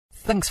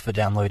Thanks for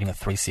downloading a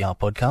 3CR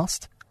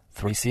podcast.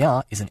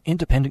 3CR is an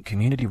independent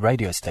community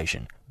radio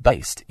station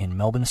based in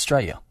Melbourne,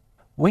 Australia.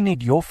 We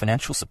need your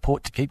financial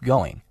support to keep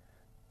going.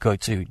 Go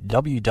to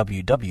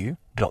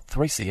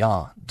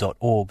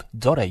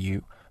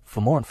www.3cr.org.au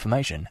for more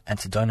information and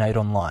to donate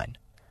online.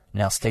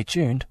 Now stay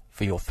tuned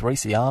for your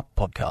 3CR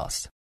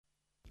podcast.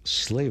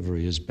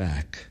 Slavery is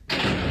back.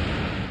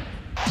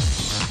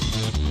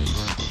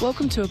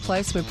 Welcome to a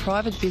place where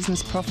private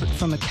business profit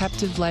from a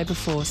captive labour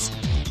force,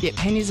 yet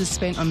pennies are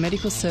spent on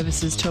medical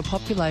services to a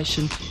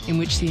population in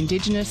which the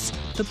Indigenous,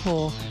 the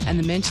poor and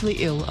the mentally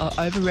ill are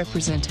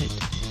overrepresented.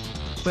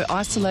 Where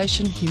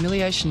isolation,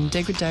 humiliation and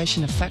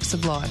degradation are facts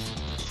of life.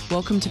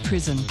 Welcome to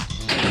prison.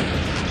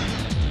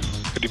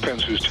 It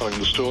depends who's telling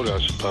the story, I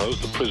suppose.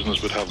 The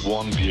prisoners would have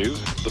one view,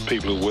 the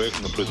people who work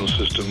in the prison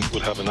system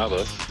would have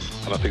another,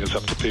 and I think it's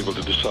up to people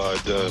to decide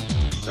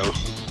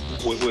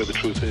where the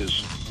truth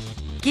is.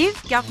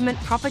 Give government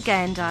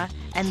propaganda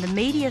and the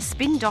media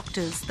spin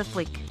doctors the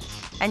flick.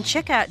 And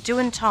check out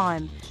Doin'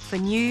 Time for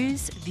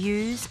news,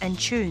 views and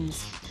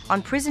tunes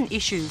on prison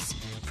issues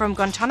from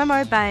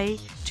Guantanamo Bay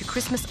to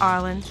Christmas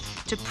Island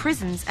to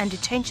prisons and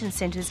detention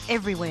centres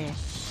everywhere.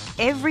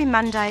 Every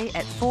Monday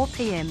at 4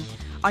 p.m.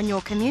 on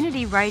your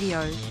community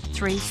radio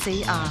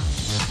 3CR.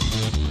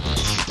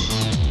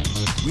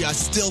 We are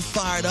still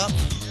fired up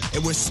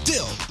and we're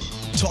still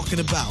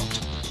talking about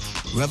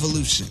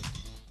revolution.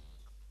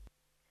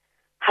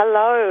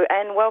 Hello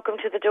and welcome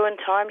to the Doin'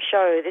 Time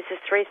show. This is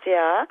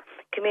 3CR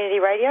Community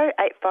Radio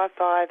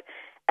 855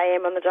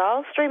 AM on the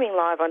dial, streaming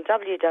live on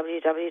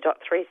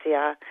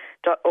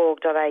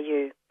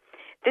www.3cr.org.au.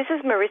 This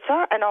is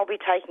Marissa and I'll be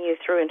taking you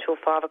through until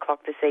 5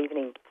 o'clock this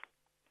evening.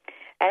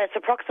 And it's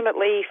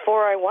approximately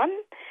 4:01.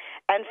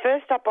 And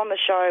first up on the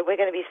show, we're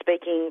going to be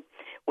speaking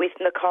with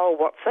Nicole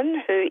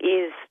Watson, who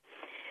is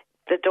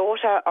the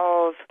daughter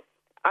of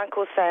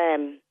Uncle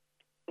Sam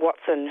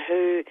Watson,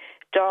 who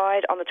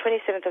died on the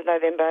 27th of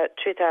November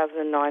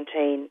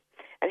 2019.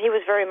 And he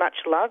was very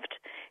much loved.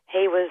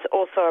 He was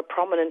also a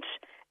prominent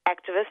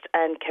activist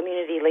and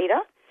community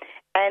leader.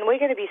 And we're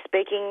going to be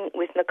speaking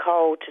with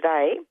Nicole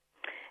today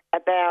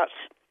about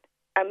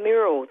a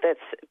mural that's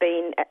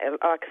been,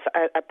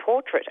 a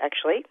portrait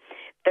actually,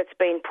 that's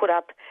been put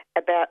up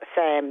about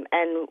Sam,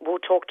 and we'll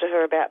talk to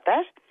her about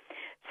that.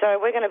 So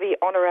we're going to be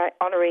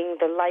honouring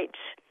the late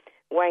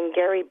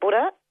Wangari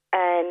Buddha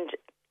and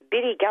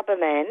Biddy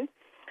Gubberman,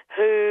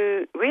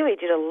 who really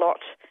did a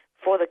lot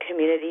for the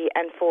community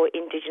and for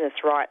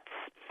Indigenous rights.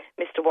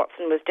 Mr.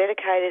 Watson was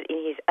dedicated in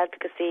his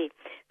advocacy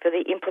for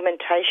the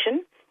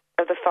implementation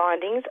of the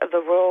findings of the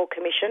Royal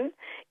Commission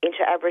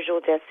into Aboriginal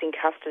deaths in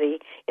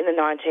custody in the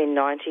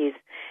 1990s,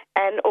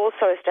 and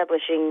also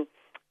establishing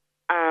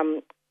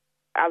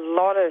a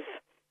lot of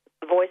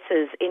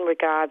voices in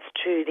regards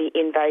to the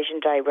Invasion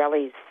Day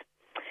rallies.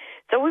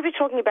 So we'll be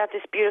talking about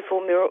this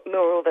beautiful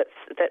mural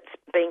that's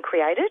been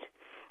created.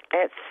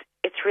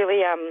 It's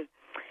really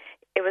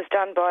it was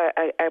done by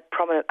a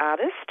prominent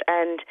artist,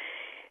 and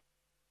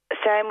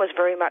Sam was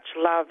very much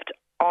loved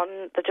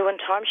on the Doin'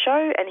 Time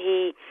show, and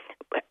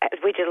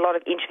we did a lot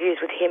of interviews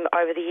with him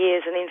over the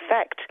years, and in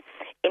fact,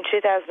 in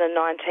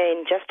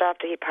 2019, just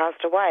after he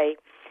passed away,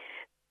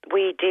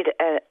 we did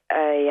a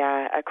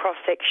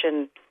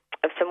cross-section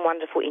of some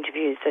wonderful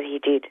interviews that he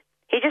did.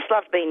 He just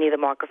loved being near the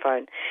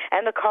microphone,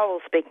 and Nicole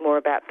will speak more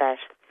about that.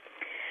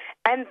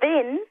 And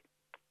then,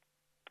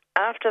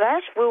 after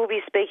that, we will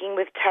be speaking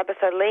with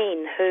Tabitha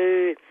Lean,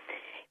 who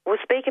will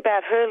speak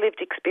about her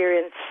lived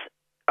experience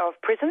of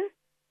prison.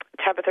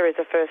 Tabitha is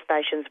a First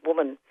Nations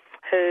woman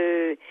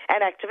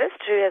an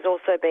activist who has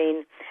also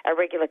been a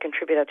regular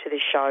contributor to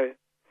this show.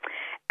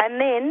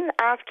 And then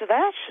after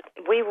that,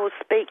 we will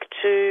speak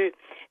to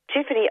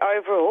Tiffany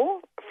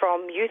Overall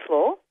from Youth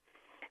Law,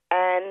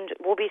 and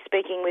we'll be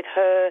speaking with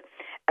her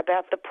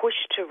about the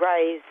push to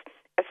raise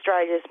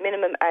Australia's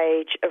minimum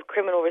age of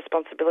criminal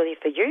responsibility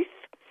for youth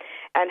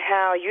and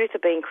how youth are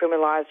being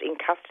criminalised in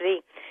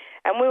custody.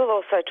 And we will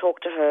also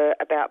talk to her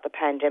about the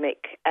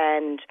pandemic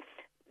and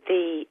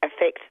the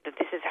effect that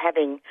this is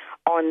having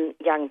on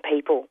young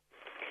people.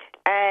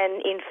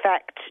 And in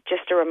fact,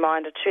 just a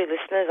reminder to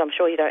listeners, I'm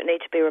sure you don't need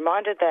to be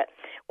reminded, that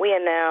we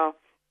are now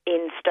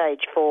in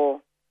stage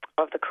 4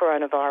 of the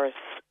coronavirus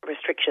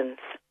restrictions.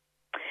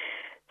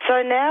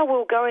 So now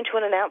we'll go into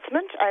an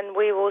announcement and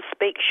we will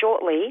speak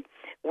shortly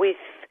with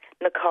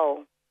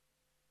Nicole.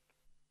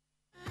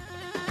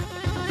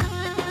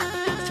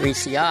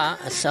 3CR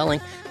are selling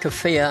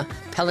keffiyeh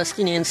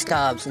Palestinian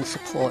scarves in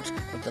support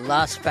of the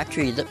last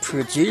factory that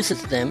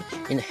produces them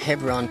in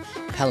Hebron,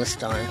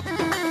 Palestine.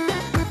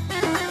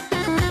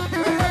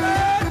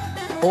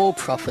 All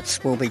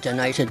profits will be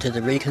donated to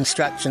the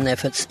reconstruction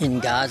efforts in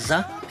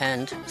Gaza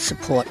and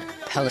support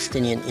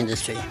Palestinian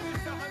industry.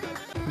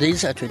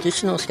 These are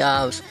traditional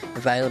scarves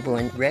available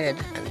in red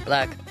and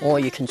black, or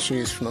you can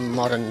choose from a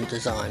modern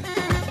design.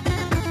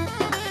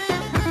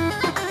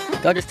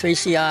 Go to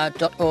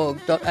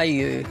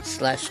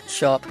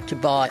 3cr.org.au/shop to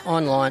buy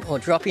online or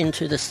drop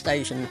into the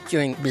station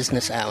during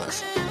business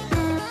hours.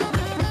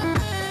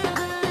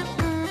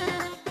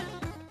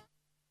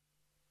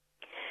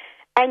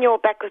 And you're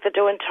back with the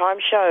Doing Time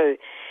show.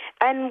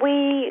 And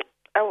we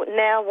are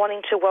now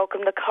wanting to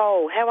welcome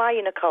Nicole. How are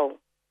you, Nicole?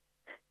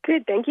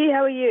 Good, thank you.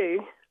 How are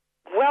you?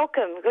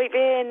 Welcome.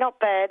 Yeah, not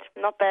bad.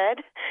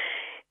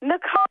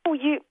 Nicole,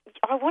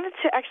 I wanted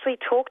to actually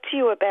talk to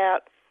you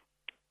about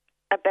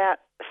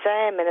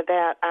Sam and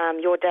about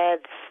your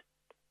dad's,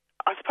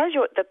 I suppose,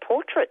 the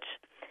portrait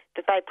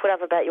that they put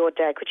up about your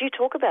dad. Could you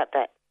talk about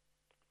that?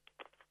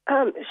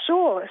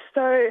 Sure.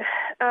 So,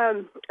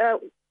 a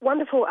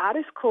wonderful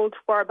artist called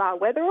Warrabar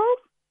Weatherall,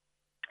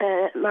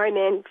 a Murray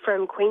man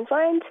from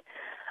Queensland,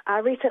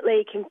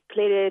 recently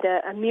completed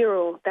a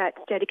mural that's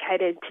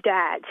dedicated to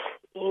Dad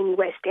in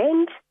West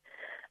End.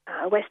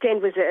 West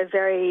End was a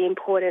very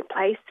important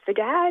place for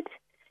Dad.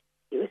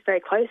 It was very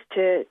close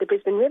to the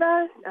Brisbane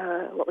River,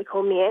 what we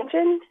call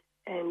Meanjin,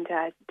 and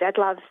Dad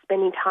loves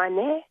spending time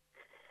there.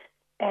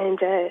 And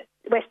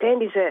West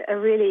End is a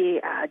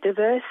really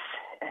diverse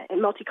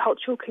and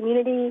multicultural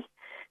community.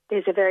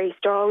 There's a very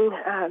strong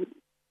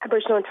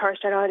Aboriginal and Torres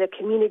Strait Islander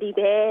community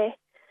there.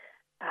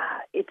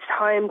 It's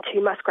home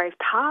to Musgrave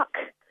Park,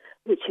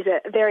 which is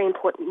a very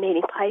important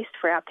meeting place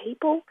for our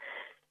people.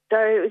 So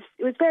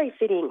it was very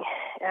fitting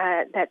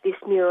that this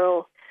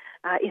mural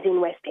is in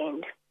West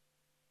End.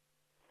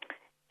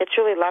 It's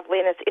really lovely,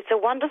 and it's a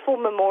wonderful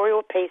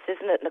memorial piece,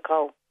 isn't it,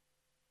 Nicole?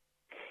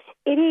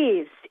 It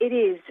is.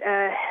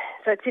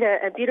 So it's in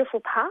a beautiful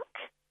park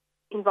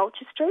in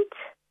Vulture Street,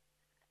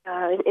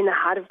 in the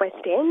heart of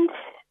West End.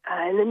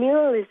 And the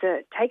mural is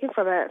taken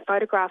from a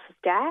photograph of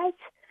Dad,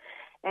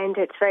 and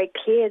it's very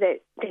clear that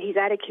he's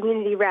at a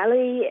community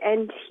rally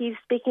and he's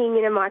speaking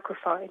in a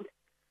microphone,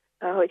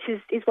 which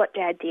is what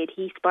Dad did.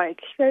 He spoke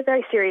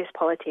very serious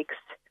politics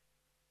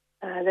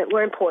that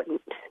were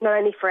important, not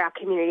only for our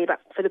community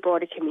but for the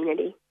broader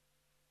community.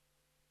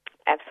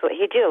 Absolutely.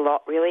 He did a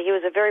lot, really. He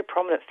was a very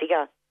prominent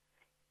figure,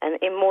 and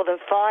in more than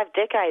 5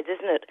 decades,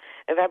 isn't it,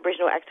 of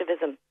Aboriginal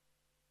activism.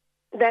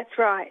 That's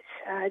right.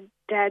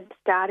 Dad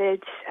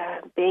started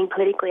being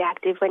politically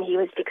active when he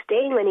was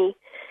 16, when he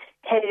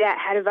handed out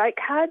how-to-vote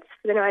cards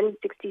for the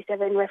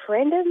 1967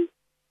 referendum.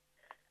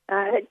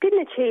 It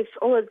didn't achieve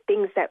all of the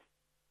things that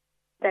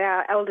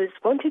our elders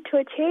wanted to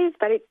achieve,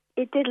 but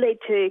it did lead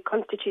to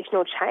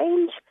constitutional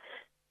change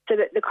so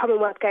that the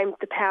Commonwealth gained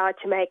the power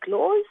to make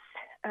laws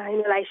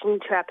in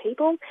relation to our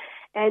people,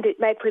 and it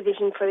made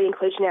provision for the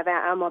inclusion of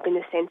our mob in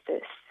the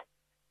census.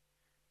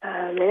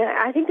 And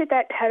I think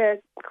that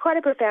had quite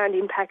a profound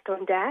impact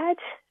on Dad.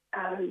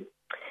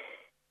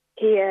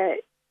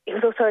 He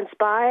was also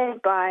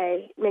inspired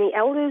by many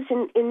elders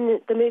in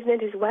the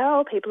movement as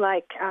well, people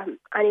like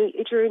Ani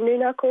Ujuru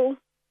Noonuckle.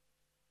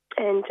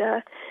 And,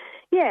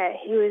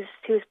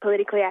 he was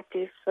politically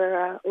active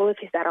for all of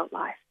his adult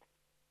life.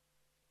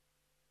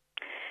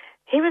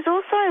 He was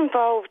also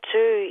involved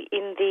too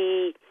in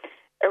the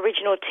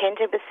original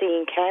tent embassy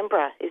in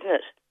Canberra, isn't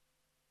it?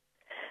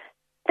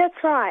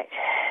 That's right.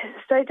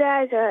 So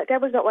Dad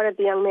was not one of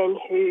the young men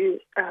who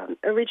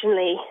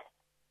originally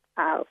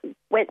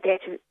went there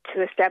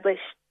to establish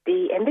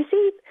the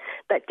embassy,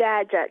 but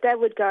Dad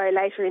would go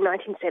later in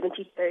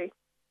 1972,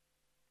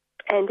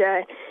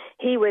 and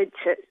he would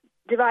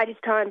divide his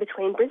time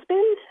between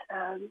Brisbane.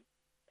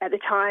 At the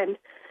time,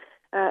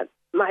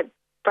 my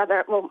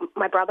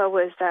brother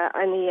was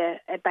only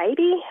a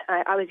baby.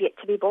 I was yet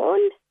to be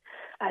born.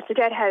 So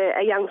Dad had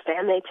a young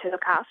family to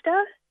look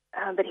after,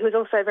 but he was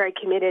also very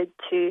committed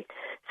to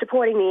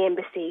supporting the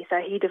embassy. So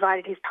he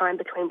divided his time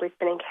between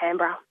Brisbane and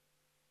Canberra.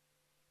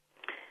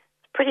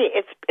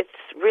 It's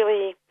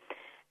really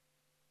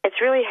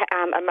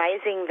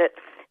amazing that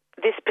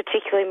this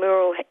particular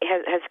mural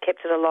has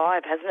kept it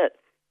alive, hasn't it?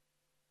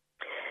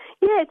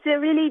 Yeah, it's a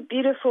really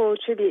beautiful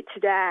tribute to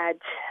Dad.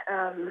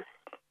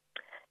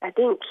 I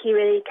think he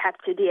really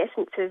captured the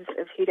essence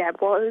of who Dad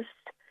was,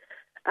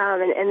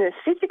 and the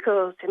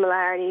physical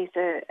similarities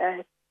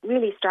are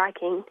really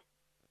striking.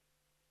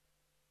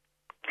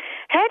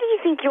 How do you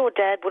think your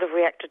dad would have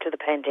reacted to the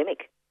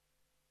pandemic?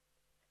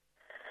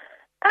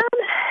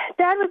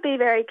 Dad would be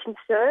very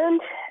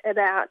concerned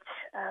about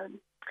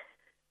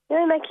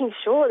making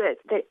sure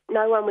that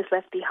no one was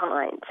left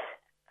behind.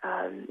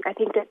 I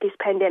think that this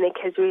pandemic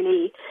has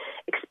really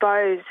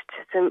exposed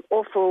some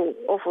awful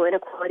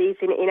inequalities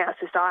in our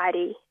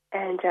society,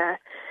 and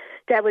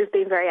Dad would have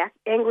been very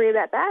angry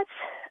about that.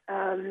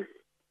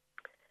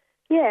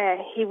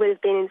 He would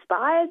have been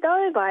inspired,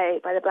 though, by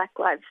the Black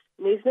Lives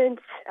Movement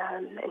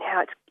and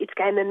how it's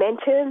gained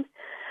momentum.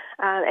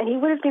 And he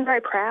would have been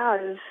very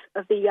proud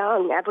of the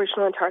young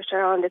Aboriginal and Torres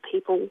Strait Islander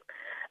people,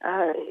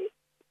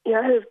 who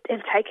have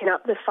taken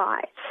up the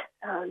fight.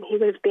 He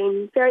would have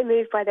been very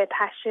moved by their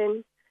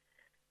passion,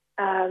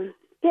 and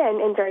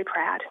very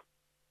proud.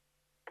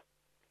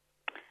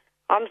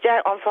 I'm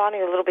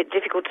finding it a little bit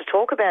difficult to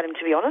talk about him,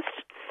 to be honest.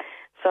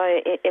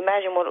 So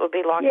imagine what it would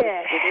be like with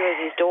you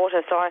as his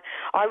daughter. So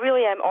I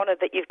really am honoured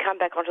that you've come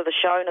back onto the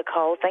show,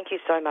 Nicole. Thank you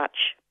so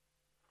much.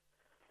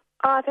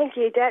 Oh, thank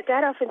you. Dad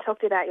often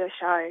talked about your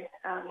show.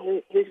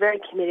 He was very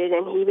committed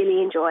and he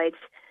really enjoyed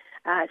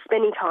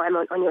spending time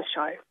on your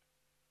show.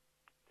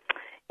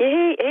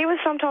 Yeah, he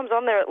was sometimes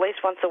on there at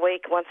least once a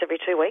week, once every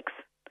 2 weeks.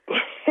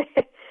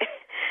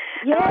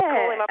 Yeah. And I'd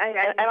call him up,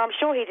 and I'm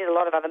sure he did a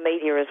lot of other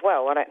media as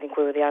well. I don't think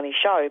we were the only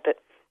show, but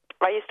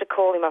I used to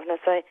call him up and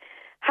I'd say,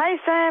 "Hey,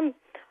 Sam,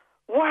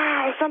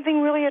 wow,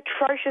 something really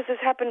atrocious has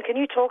happened. Can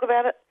you talk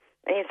about it?"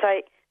 And he'd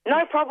say,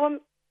 "No problem.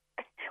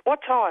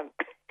 What time?"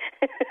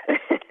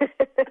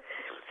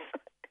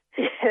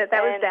 Yeah,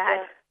 that was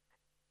Dad.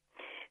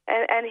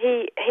 And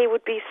he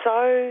would be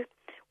so...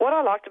 What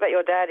I liked about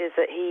your dad is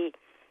that he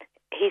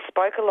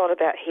spoke a lot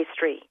about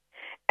history,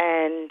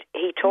 and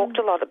he talked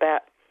a lot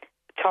about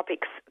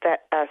topics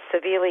that are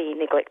severely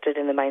neglected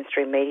in the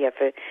mainstream media.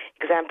 For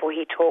example,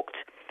 he talked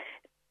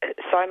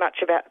so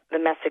much about the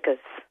massacres,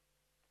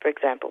 for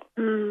example.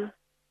 You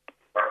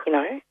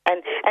know,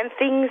 and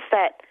things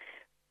that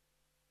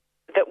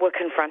were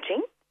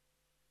confronting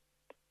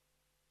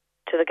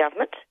to the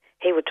government.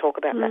 He would talk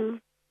about that.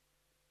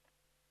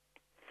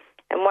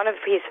 And one of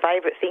his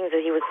favourite things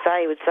that he would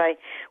say,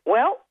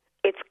 "Well,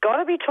 it's got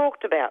to be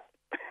talked about."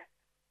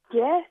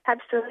 Yeah,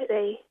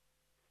 absolutely.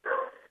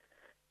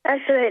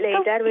 Absolutely.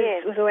 Dad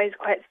was always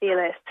quite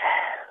fearless.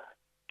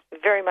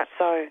 Very much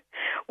so.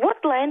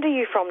 What land are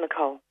you from,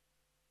 Nicole?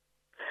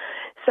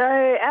 So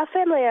our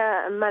family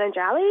are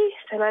Mananjali.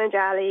 So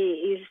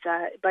Mananjali is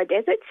by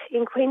desert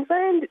in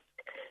Queensland.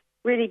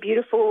 Really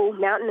beautiful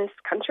mountainous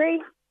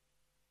country.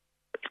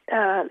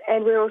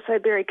 And we're also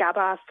Birri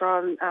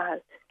from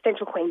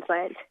central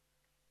Queensland.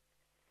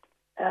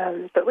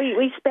 But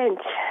we spent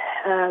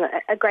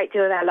a great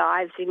deal of our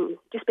lives in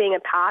just being a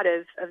part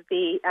of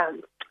the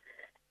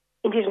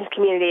Indigenous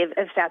community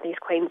of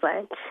southeast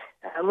Queensland.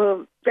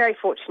 We're very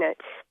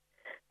fortunate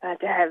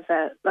to have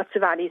lots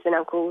of aunties and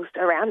uncles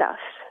around us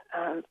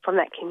from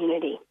that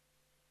community.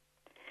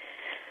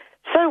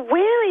 So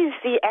where is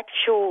the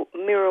actual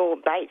mural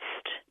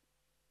based?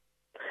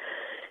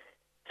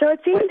 So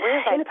it's in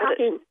a park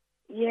in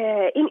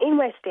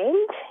West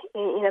End,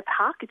 in a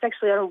park. It's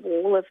actually on a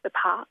wall of the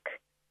park.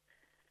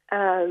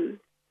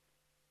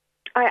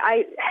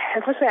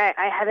 Unfortunately,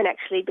 I haven't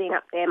actually been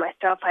up there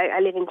myself. I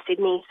live in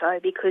Sydney, so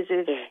because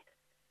of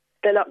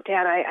the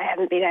lockdown, I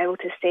haven't been able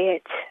to see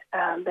it.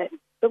 But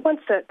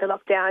once the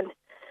lockdown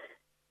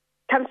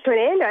comes to an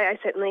end, I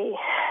certainly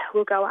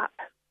will go up.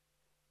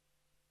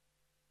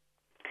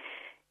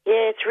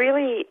 Yeah, it's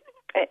really...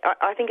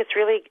 I think it's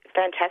really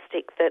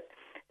fantastic that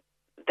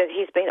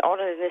he's been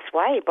honoured in this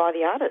way by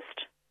the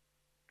artist.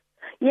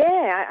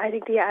 Yeah, I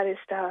think the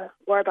artist,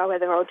 Warraba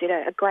Weatherall, did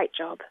a great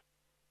job.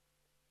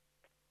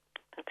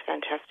 That's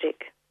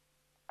fantastic.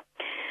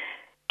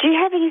 Do you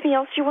have anything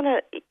else you want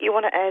to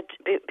add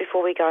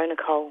before we go,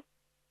 Nicole?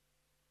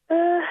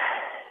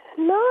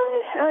 No,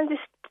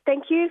 just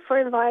thank you for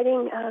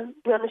inviting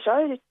me on the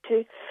show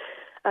to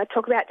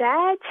talk about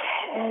Dad,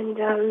 and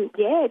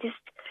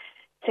just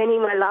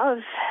sending my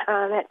love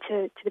out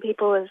to the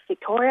people of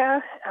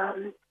Victoria.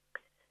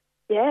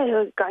 Who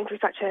are going through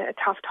such a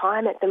tough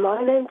time at the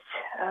moment.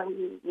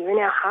 You're in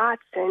our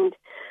hearts, and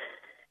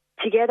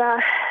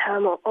together,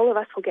 all of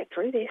us will get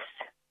through this.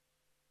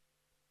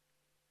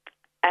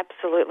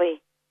 Absolutely.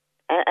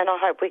 And I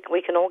hope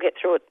we can all get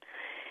through it.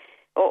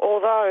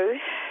 Although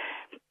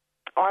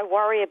I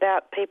worry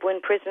about people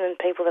in prison and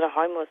people that are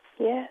homeless.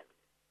 Yeah,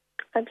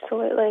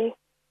 absolutely.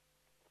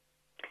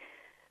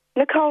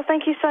 Nicole,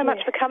 thank you so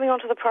much for coming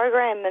onto the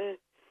program, and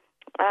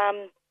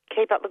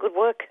keep up the good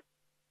work.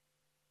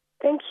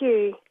 Thank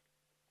you.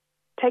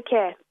 Take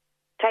care.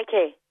 Take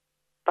care.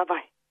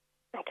 Bye-bye.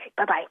 Okay,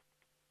 bye-bye.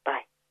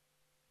 Bye.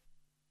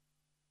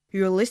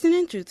 You're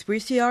listening to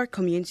 3CR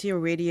Community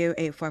Radio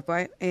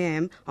 855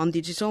 AM on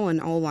digital and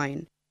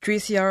online.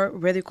 3CR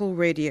Radical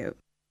Radio.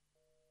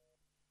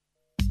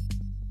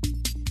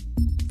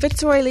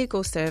 Fitzroy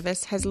Legal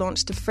Service has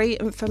launched a free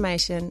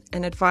information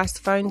and advice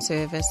phone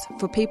service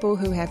for people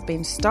who have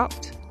been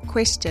stopped,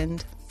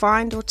 questioned,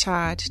 fined or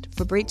charged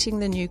for breaching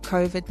the new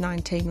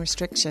COVID-19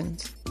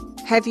 restrictions.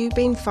 Have you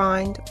been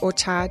fined or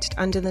charged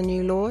under the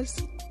new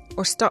laws?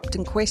 Or stopped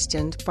and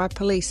questioned by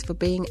police for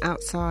being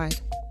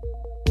outside?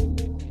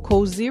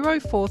 Call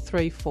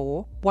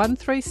 0434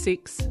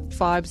 136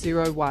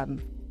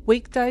 501.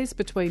 Weekdays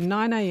between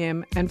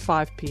 9am and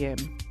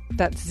 5pm.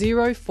 That's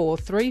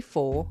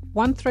 0434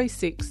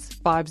 136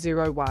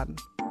 501.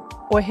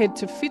 Or head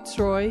to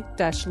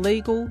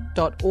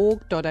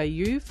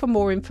fitzroy-legal.org.au for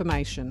more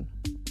information.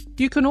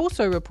 You can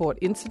also report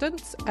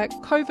incidents at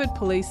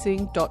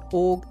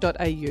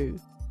covidpolicing.org.au.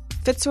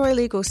 Fitzroy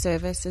Legal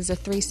Service is a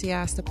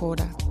 3CR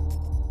supporter.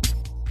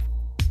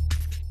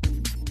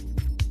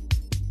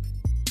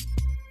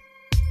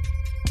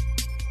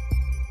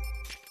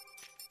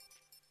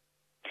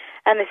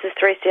 And this is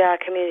 3CR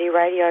Community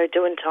Radio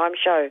Doing Time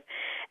show.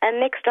 And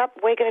next up,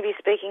 we're going to be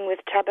speaking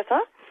with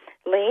Tabitha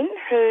Lean,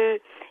 who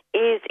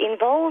is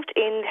involved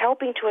in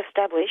helping to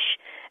establish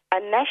a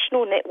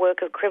national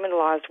network of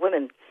criminalised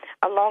women,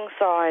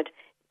 alongside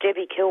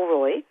Debbie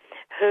Kilroy,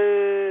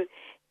 who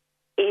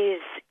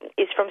is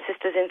from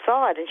Sisters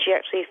Inside, and she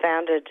actually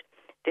founded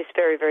this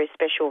very, very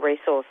special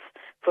resource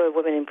for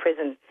women in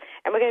prison.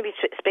 And we're going to be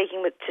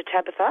speaking to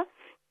Tabitha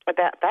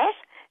about that,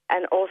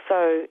 and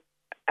also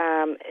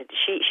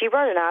she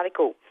wrote an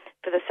article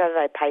for the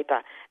Saturday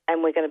paper,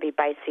 and we're going to be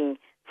basing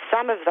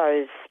some of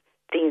those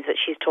things that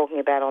she's talking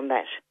about on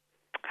that.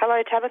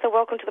 Hello, Tabitha.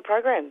 Welcome to the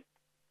program.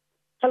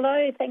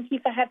 Hello. Thank you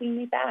for having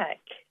me back.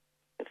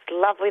 It's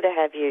lovely to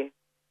have you.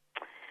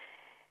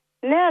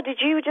 Now, did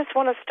you just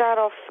want to start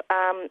off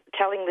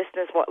telling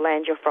listeners what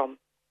land you're from?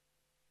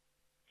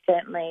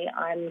 Certainly.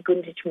 I'm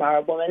Gunditj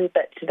Mara woman,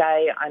 but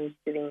today I'm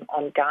sitting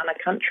on Kaurna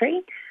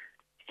country.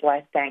 So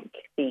I thank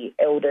the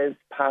elders,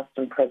 past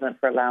and present,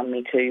 for allowing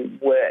me to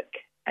work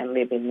and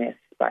live in this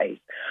space.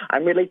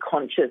 I'm really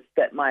conscious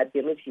that my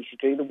ability to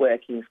do the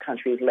work in this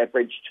country is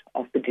leveraged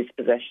off the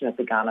dispossession of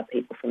the Kaurna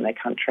people from their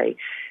country.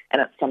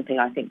 And it's something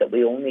I think that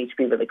we all need to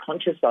be really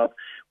conscious of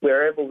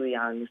wherever we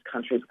are in this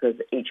country, because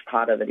each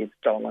part of it is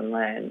stolen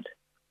land.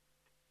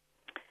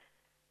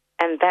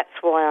 And that's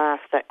why I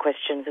asked that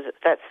question, because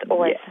that's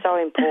always so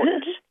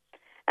important.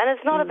 And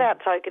it's not about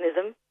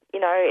tokenism. You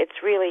know,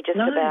 it's really just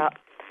about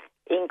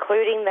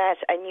including that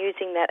and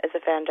using that as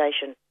a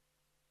foundation.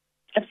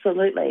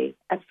 Absolutely,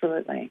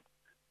 absolutely.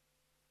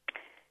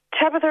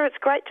 Tabitha, it's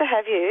great to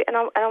have you, and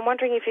I'm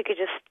wondering if you could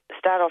just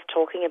start off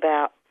talking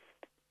about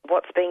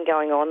what's been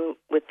going on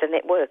with the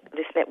network,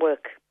 this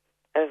network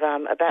of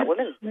about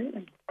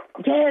women.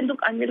 Yeah, look,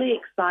 I'm really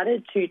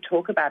excited to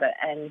talk about it,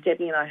 and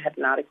Debbie and I had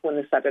an article in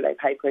the Saturday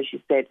paper, as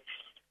you said,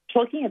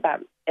 talking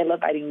about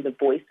elevating the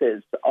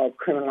voices of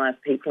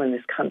criminalised people in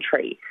this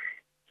country.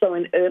 So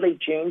in early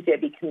June,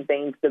 Debbie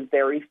convened the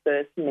very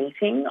first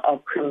meeting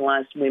of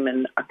criminalised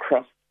women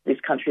across this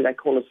country they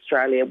call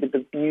Australia, with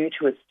a view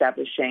to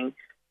establishing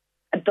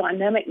a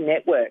dynamic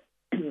network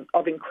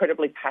of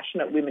incredibly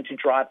passionate women to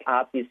drive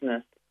our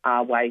business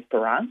our way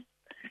for us.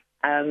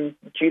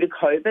 Due to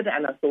COVID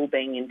and us all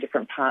being in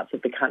different parts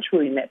of the country,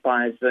 we met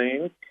via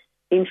Zoom,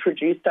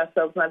 introduced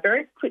ourselves, and I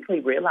very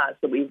quickly realised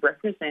that we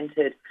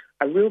represented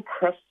a real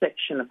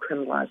cross-section of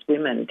criminalised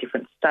women,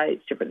 different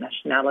states, different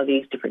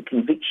nationalities, different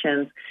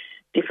convictions,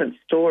 different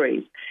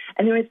stories.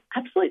 And there is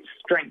absolute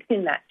strength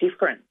in that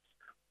difference.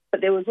 But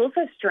there was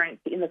also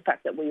strength in the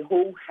fact that we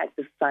all had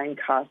the same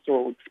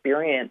carceral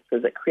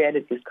experiences that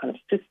created this kind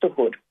of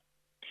sisterhood.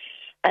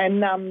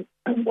 And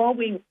while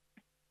we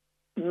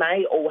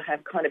may all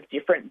have kind of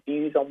different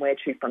views on where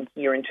to from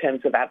here in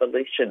terms of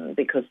abolition,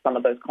 because some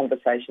of those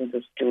conversations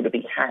are still to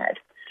be had,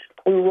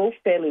 we were all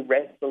fairly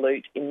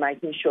resolute in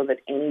making sure that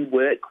any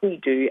work we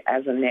do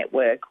as a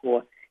network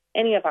or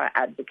any of our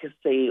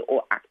advocacy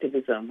or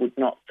activism would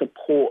not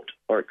support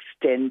or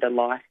extend the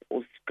life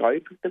or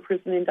scope of the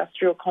prison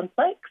industrial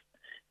complex.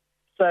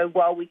 So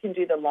while we can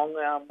do the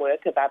long-arm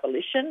work of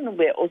abolition,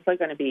 we're also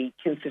going to be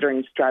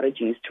considering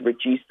strategies to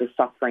reduce the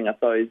suffering of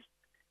those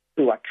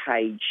who are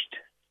caged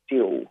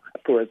still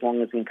for as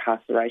long as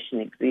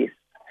incarceration exists.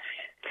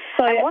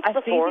 So and what's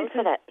the forum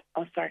for that?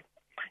 Oh, sorry.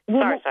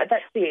 Well,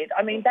 that's it.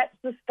 I mean, that's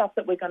the stuff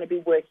that we're going to be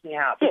working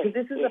out, because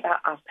this is about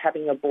us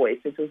having a voice.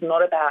 This is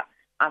not about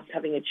us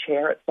having a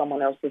chair at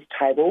someone else's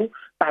table,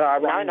 but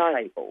our own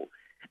table.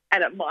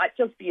 And it might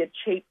just be a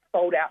cheap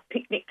fold-out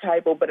picnic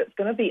table, but it's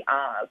going to be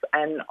ours.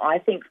 And I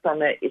think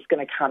from it, it's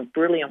going to come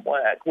brilliant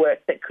work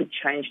that could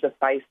change the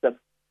face of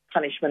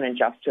punishment and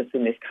justice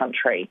in this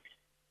country,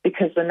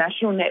 because the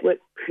National Network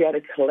create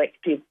a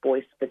collective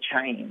voice for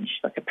change,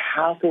 like a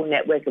powerful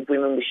network of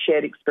women with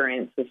shared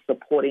experiences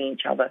supporting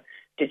each other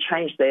to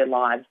change their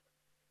lives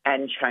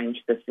and change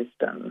the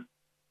system.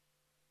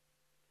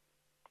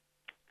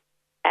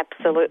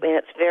 Absolutely, and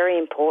it's very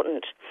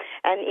important.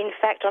 And in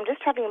fact, I'm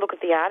just having a look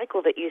at the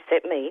article that you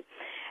sent me,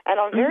 and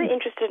I'm very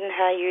interested in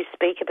how you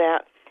speak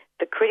about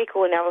the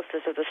critical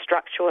analysis of the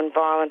structural and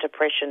violent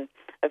oppression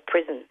of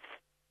prisons.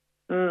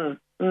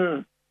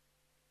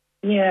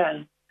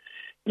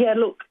 Yeah,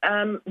 look,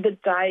 the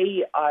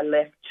day I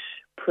left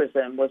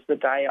prison was the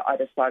day I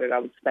decided I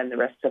would spend the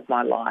rest of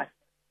my life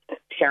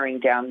tearing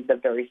down the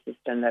very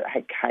system that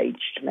had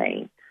caged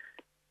me.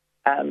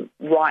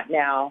 Right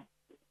now,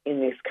 in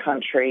this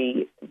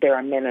country, there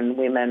are men and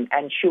women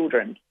and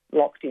children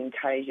locked in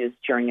cages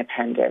during a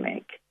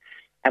pandemic,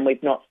 and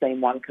we've not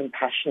seen one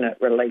compassionate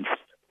release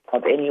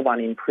of anyone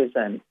in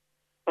prison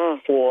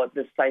for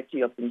the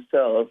safety of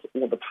themselves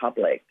or the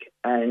public.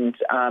 And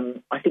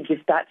I think if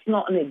that's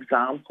not an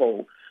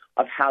example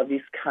of how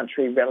this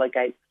country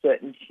relegates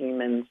certain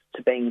humans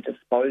to being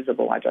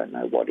disposable, I don't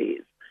know what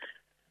is.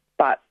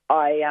 But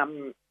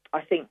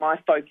I think my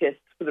focus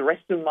for the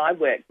rest of my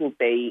work will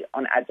be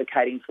on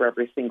advocating for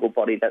every single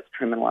body that's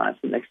criminalised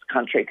in this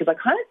country, because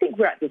I kind of think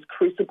we're at this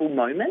crucible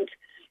moment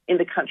in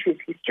the country's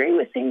history.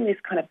 We're seeing this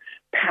kind of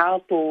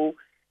powerful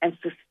and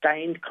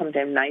sustained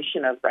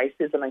condemnation of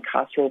racism and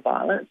carceral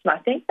violence, and I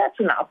think that's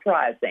an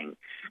uprising.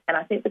 And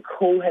I think the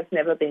call has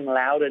never been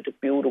louder to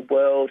build a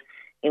world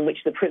in which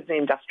the prison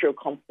industrial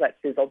complex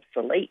is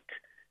obsolete.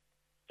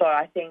 So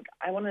I think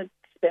I want to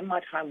spend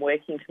my time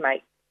working to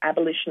make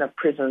abolition of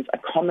prisons a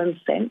common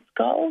sense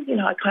goal. You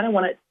know, I kind of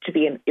want it to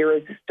be an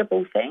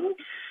irresistible thing.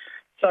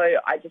 So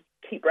I just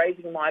keep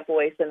raising my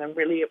voice, and I'm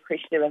really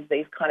appreciative of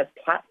these kind of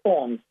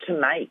platforms to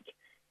make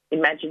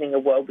imagining a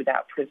world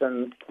without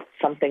prisons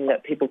something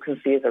that people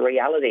can see as a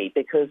reality,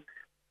 because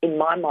in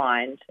my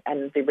mind,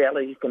 and the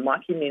reality for my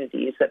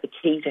community, is that the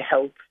key to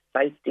health,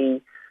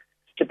 safety,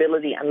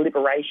 stability and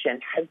liberation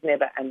has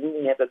never and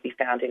will never be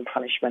found in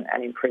punishment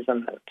and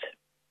imprisonment.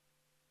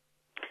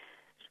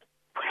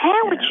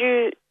 How would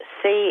you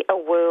see a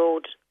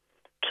world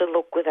to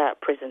look without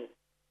prison?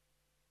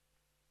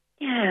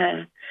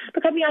 Yeah.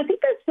 Look, I mean, I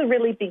think that's a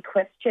really big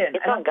question.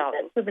 It's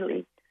ongoing.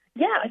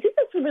 I think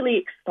that's a really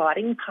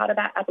exciting part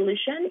about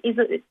abolition, is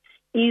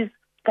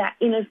that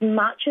in as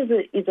much as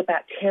it is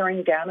about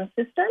tearing down a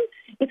system,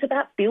 it's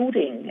about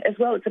building as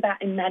well. It's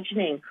about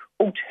imagining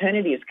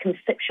alternatives,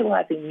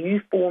 conceptualising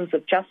new forms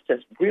of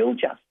justice, real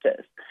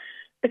justice.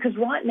 Because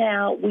right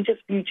now we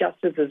just view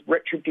justice as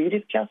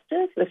retributive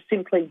justice, as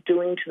simply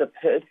doing to the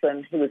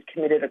person who has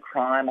committed a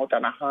crime or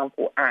done a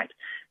harmful act,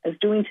 as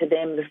doing to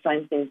them the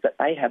same things that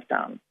they have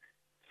done.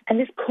 And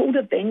this call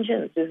to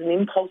vengeance is an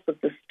impulse of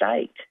the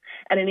state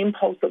and an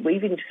impulse that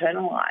we've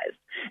internalised.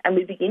 And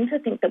we begin to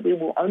think that we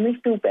will only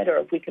feel better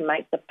if we can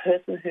make the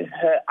person who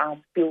hurt us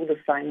feel the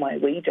same way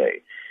we do.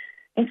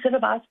 Instead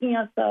of asking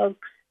ourselves,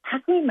 how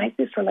can we make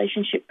this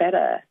relationship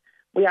better?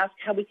 We ask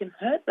how we can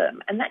hurt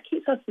them. And that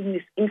keeps us in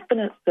this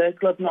infinite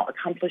circle of not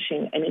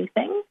accomplishing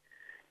anything.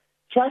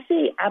 So I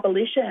see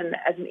abolition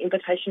as an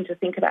invitation to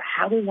think about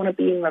how we want to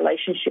be in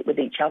relationship with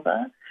each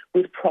other,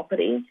 with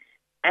property,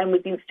 and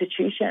with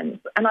institutions.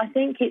 And I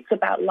think it's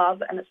about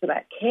love and it's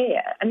about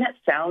care. And that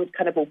sounds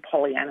kind of all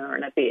Pollyanna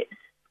and a bit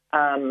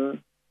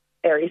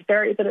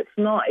airy-fairy, but it's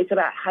not. It's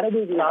about how do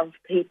we love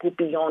people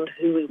beyond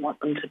who we want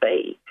them to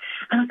be.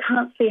 And I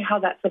can't see how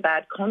that's a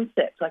bad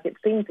concept. Like, it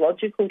seems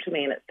logical to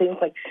me, and it seems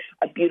like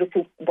a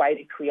beautiful way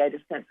to create a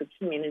sense of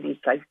community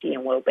safety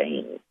and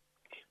well-being.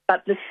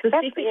 But the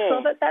specifics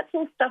of it, that's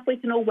all stuff we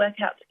can all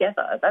work out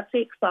together. That's the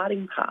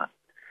exciting part.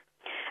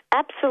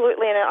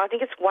 Absolutely, and I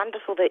think it's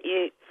wonderful that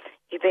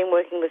you've been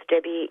working with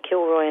Debbie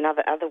Kilroy and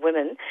other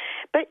women.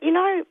 But, you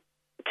know,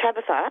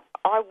 Tabitha,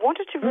 I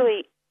wanted to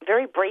really,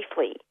 very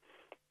briefly,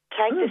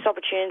 take this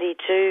opportunity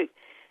to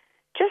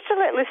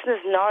let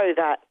listeners know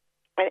that,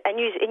 and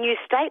you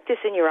state this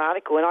in your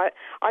article, and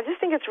I just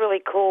think it's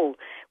really cool,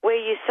 where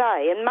you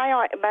say, and may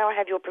I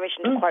have your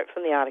permission to quote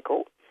from the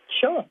article?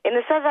 Sure. In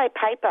the Saturday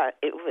paper,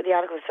 the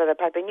article of the Saturday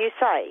paper, and you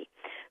say,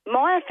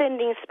 my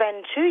offending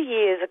spanned 2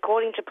 years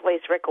according to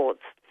police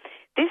records.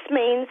 This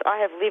means I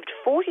have lived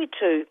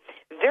 42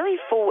 very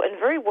full and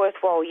very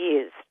worthwhile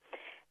years,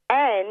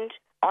 and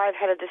I've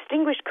had a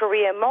distinguished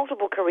career,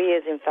 multiple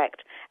careers in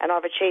fact, and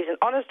I've achieved an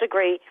honours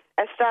degree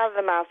and started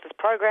a master's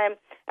program,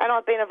 and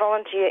I've been a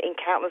volunteer in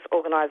countless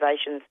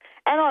organisations,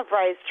 and I've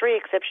raised 3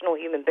 exceptional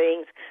human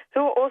beings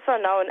who are also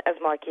known as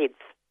my kids.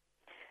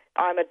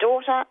 I'm a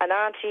daughter, an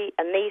auntie,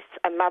 a niece,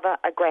 a mother,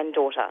 a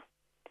granddaughter.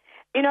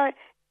 You know,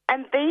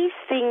 and these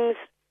things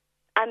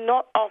are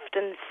not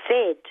often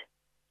said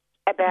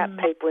about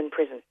people in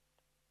prison.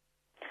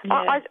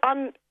 Yeah.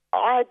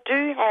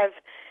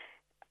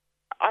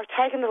 I've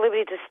taken the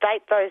liberty to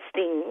state those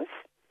things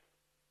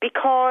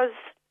because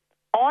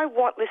I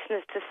want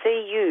listeners to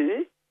see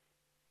you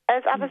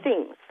as other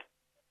things.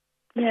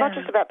 It's not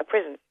just about the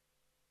prison.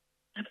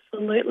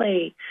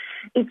 Absolutely.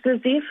 It's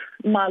as if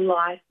my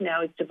life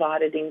now is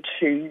divided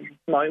into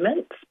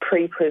moments,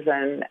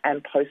 pre-prison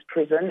and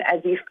post-prison,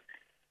 as if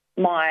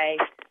my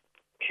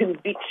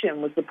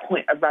conviction was the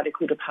point of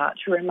radical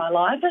departure in my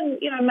life. And,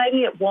 you know,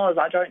 maybe it was,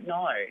 I don't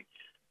know.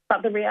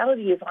 But the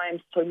reality is I am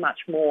so much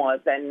more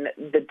than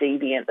the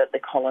deviant that the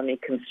colony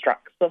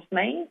constructs of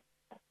me.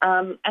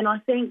 And I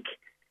think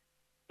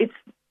it's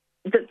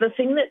the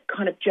thing that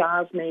kind of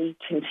jars me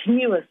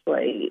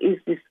continuously is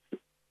this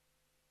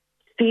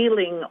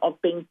feeling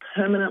of being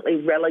permanently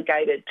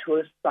relegated to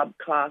a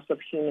subclass of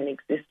human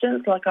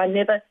existence. Like, I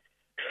never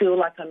feel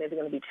like I'm ever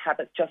going to be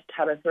just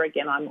Tabitha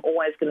again. I'm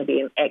always going to be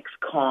an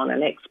ex-con,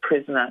 an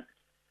ex-prisoner,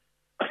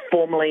 a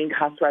formerly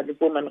incarcerated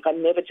woman. Like,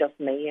 I'm never just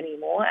me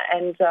anymore.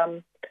 And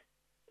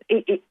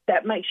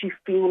that makes you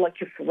feel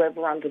like you're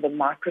forever under the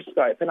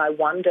microscope. And I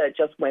wonder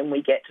just when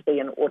we get to be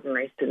an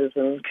ordinary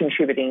citizen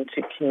contributing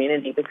to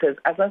community, because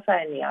as I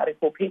say in the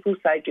article, people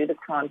say do the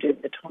crime, do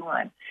the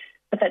time.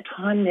 But that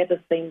time never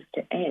seems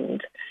to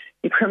end.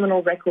 Your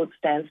criminal record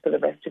stands for the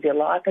rest of your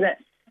life.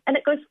 And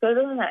it goes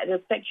further than that. It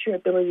affects your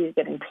ability to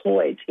get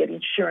employed, to get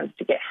insurance,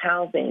 to get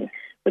housing.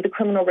 With the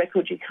criminal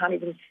record, you can't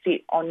even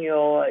sit on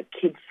your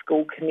kids'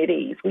 school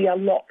committees. We are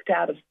locked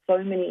out of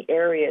so many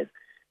areas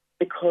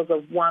because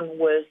of one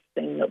worse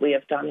thing that we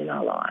have done in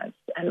our lives.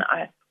 And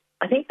I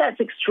think that's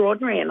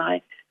extraordinary. And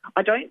I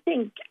don't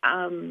think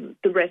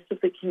the rest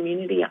of the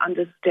community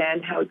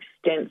understand how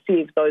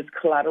extensive those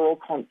collateral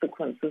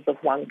consequences of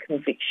one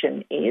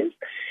conviction is.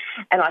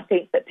 And I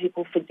think that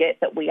people forget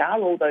that we are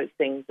all those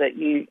things that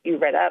you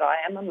read out. I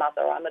am a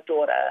mother, I'm a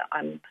daughter,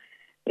 I'm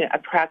a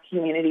proud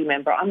community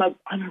member. I'm a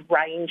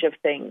range of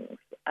things.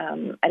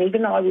 And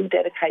even though I will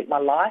dedicate my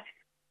life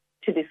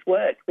to this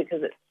work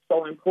because it's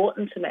so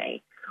important to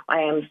me,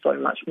 I am so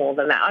much more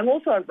than that. I'm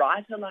also a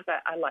writer. Like,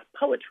 I like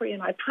poetry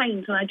and I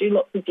paint and I do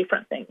lots of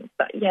different things.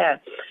 But, yeah,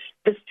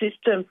 the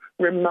system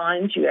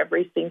reminds you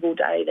every single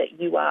day that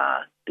you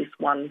are this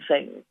one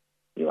thing.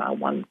 You are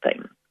one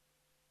thing.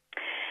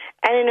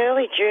 And in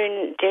early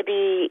June,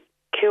 Debbie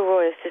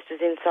Kilroy of Sisters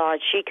Inside,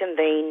 she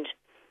convened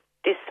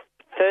this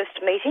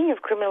first meeting of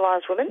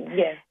criminalised women.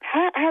 Yes.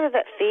 How did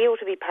that feel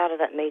to be part of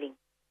that meeting?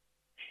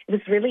 It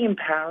was really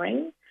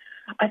empowering.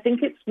 I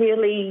think it's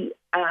really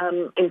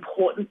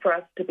important for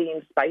us to be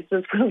in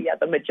spaces where we are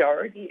the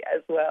majority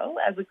as well.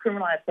 As a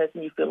criminalised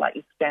person, you feel like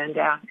you stand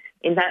out.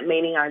 In that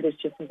meeting, I was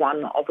just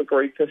one of a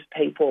group of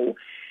people,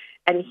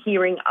 and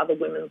hearing other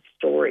women's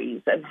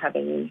stories and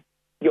having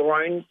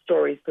your own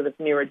stories sort of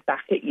mirrored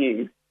back at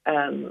you,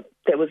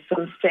 there was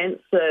some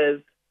sense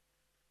of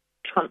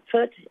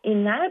comfort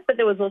in that, but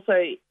there was also,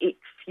 it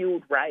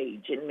fueled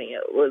rage in me.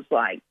 It was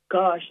like,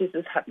 gosh, this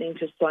is happening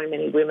to so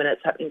many women.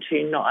 It's happening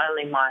to not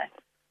only my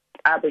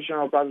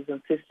Aboriginal brothers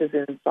and sisters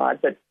inside,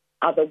 but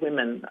other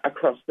women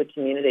across the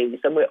communities,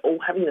 and we're all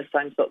having the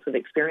same sorts of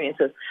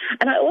experiences.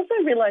 And I also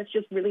realised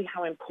just really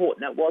how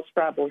important it was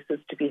for our voices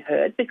to be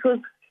heard, because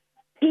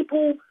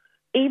people,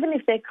 even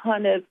if they're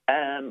kind of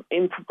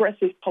in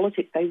progressive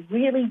politics, they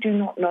really do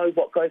not know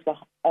what goes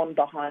on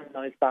behind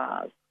those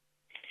bars.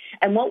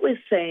 And what we're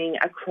seeing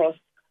across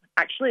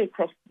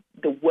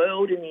the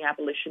world in the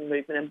abolition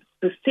movement,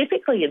 and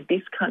specifically in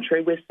this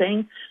country, we're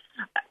seeing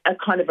a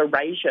kind of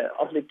erasure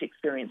of lived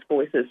experience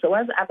voices. So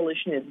as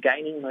abolition is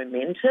gaining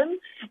momentum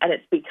and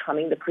it's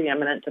becoming the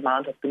preeminent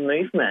demand of the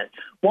movement,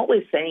 what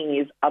we're seeing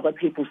is other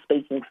people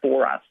speaking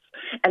for us.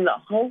 And the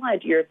whole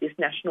idea of this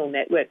national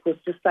network was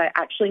to say,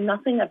 actually,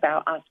 nothing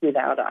about us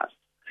without us.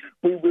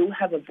 We will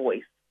have a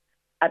voice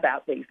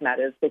about these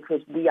matters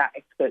because we are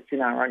experts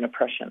in our own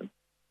oppression.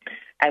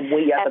 And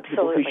we are the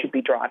people who should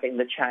be driving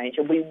the change.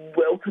 And we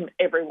welcome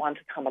everyone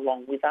to come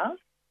along with us,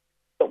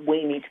 but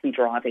we need to be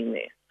driving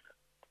this.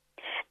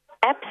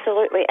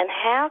 Absolutely. And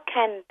how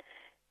can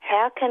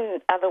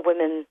other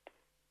women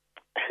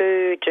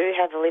who do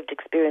have a lived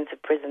experience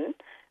of prison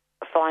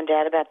find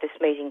out about this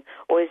meeting?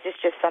 Or is this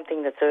just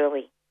something that's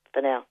early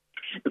for now?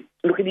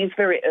 Look, it is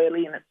very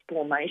early in its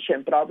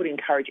formation, but I would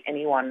encourage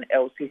anyone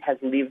else who has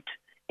lived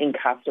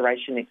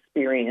incarceration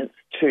experience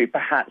to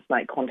perhaps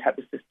make contact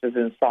with Sisters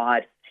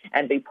Inside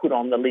and be put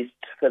on the list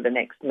for the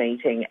next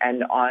meeting.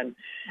 And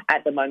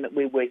at the moment,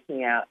 we're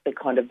working out the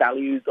kind of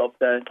values of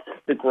the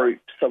group.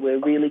 So we're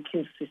really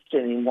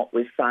consistent in what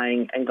we're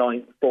saying and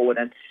going forward.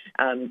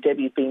 And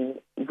Debbie's been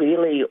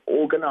really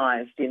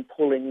organised in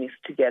pulling this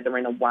together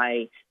in a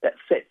way that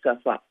sets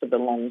us up for the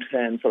long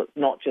term. So it's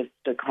not just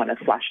a kind of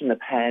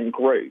flash-in-the-pan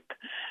group,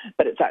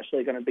 but it's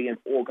actually going to be an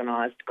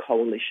organised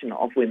coalition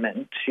of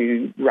women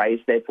to raise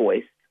their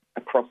voice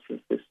across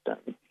the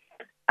system.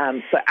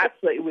 So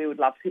absolutely, we would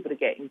love people to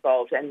get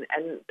involved. And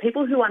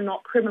people who are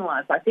not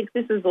criminalised, I think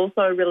this is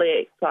also a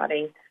really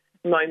exciting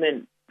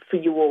moment for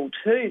you all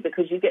too,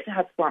 because you get to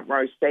have front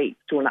row seats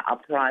to an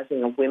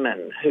uprising of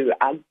women who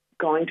are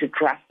going to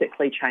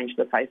drastically change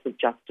the face of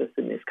justice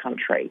in this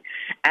country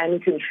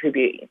and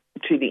contribute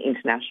to the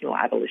international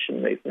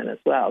abolition movement as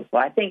well. So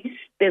I think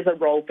there's a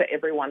role for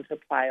everyone to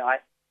play. I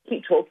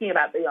keep talking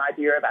about the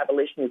idea of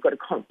abolition. You've got to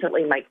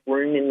constantly make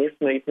room in this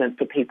movement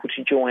for people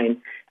to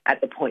join at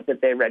the point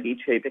that they're ready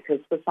to, because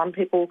for some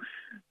people,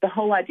 the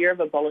whole idea of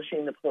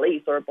abolishing the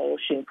police or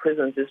abolishing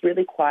prisons is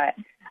really quite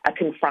a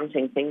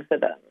confronting thing for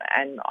them.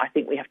 And I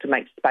think we have to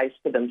make space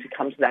for them to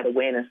come to that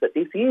awareness that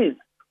this is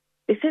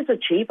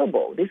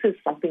achievable. This is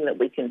something that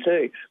we can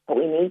do, but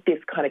we need this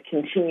kind of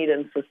continued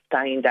and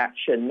sustained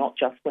action, not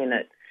just when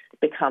it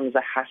becomes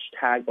a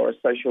hashtag or a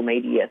social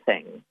media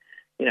thing.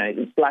 You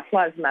know, Black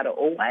Lives Matter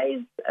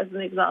always, as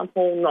an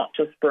example, not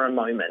just for a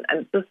moment.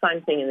 And it's the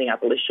same thing in the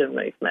abolition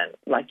movement.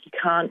 Like, you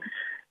can't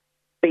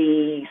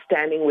be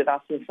standing with us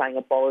and saying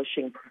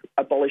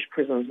abolish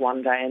prisons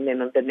one day and then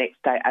the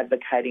next day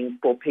advocating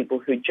for people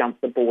who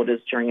jump the borders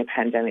during a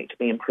pandemic to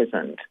be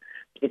imprisoned.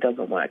 It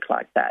doesn't work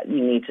like that.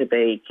 You need to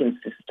be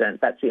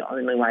consistent. That's the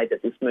only way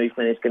that this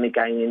movement is going to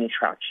gain any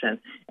traction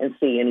and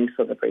see any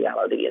sort of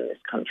reality in this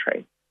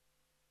country.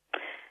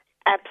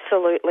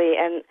 Absolutely.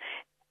 And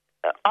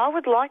I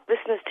would like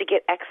listeners to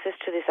get access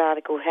to this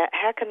article.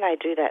 How can they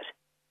do that?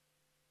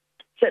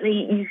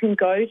 Certainly, you can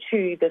go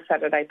to the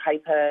Saturday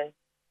paper.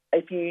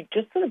 If you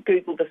just sort of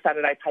Google the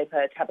Saturday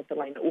paper, Tabitha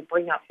Lane, it will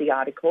bring up the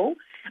article.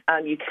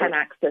 You can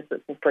access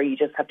it for free. You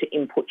just have to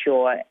input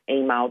your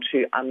email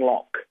to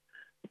unlock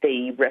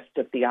the rest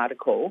of the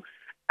article.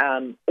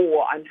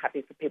 Or I'm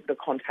happy for people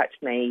to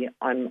contact me.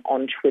 I'm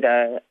on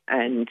Twitter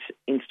and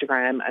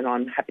Instagram, and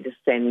I'm happy to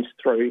send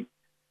through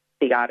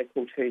the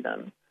article to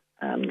them.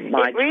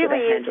 My Twitter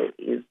handle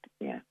is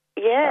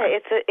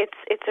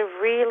it's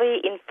a really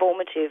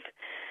informative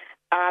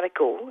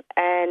article,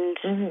 and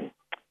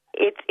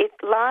it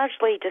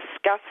largely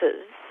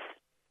discusses.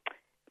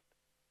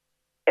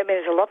 I mean,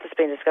 there's a lot that's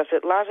been discussed, but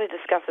it largely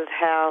discusses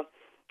how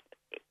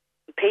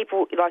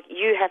people like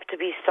you have to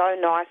be so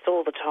nice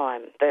all the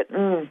time that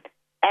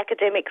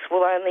academics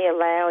will only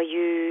allow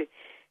you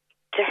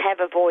to have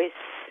a voice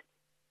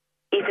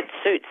if it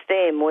suits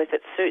them or if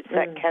it suits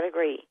that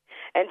category.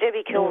 And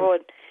Debbie Kilroy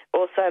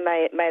also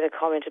made a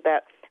comment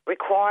about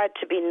required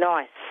to be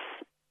nice.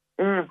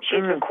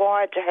 She's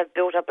required to have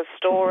built up a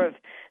store of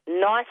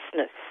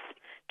niceness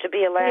to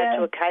be allowed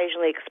to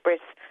occasionally express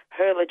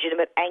her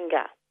legitimate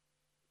anger.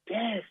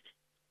 Yes.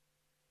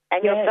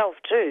 And yourself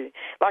too.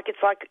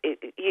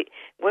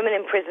 Women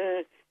in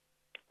prison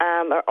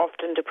are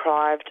often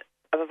deprived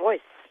of a voice.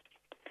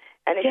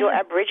 And if you're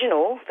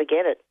Aboriginal,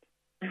 forget it.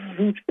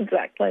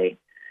 Exactly.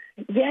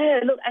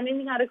 Yeah, look, and in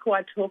the article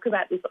I talk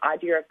about this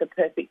idea of the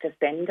perfect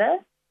offender.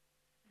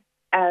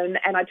 And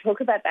I talk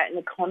about that in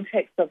the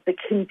context of the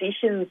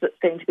conditions that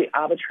seem to be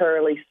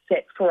arbitrarily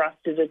set for us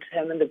to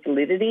determine the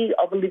validity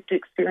of a lived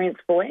experience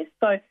voice.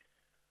 So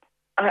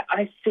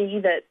I see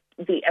that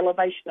the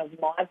elevation of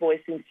my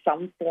voice in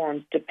some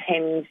forms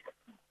depends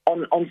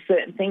on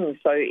certain things.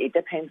 So it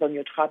depends on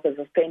your type of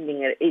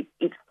offending.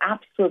 It's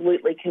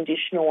absolutely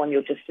conditional on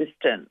your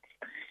desistance.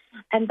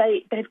 And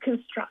they've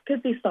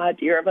constructed this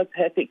idea of a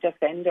perfect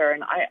offender,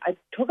 and I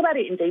talk about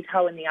it in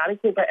detail in the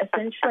article, but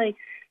essentially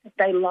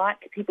they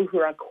like people who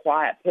are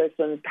quiet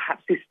persons,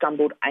 perhaps who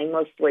stumbled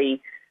aimlessly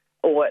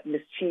or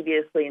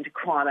mischievously into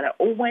crime, and it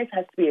always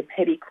has to be a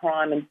petty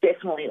crime and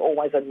definitely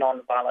always a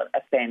non-violent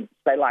offence.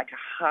 They like a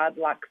hard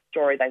luck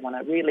story. They want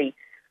a really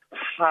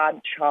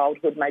hard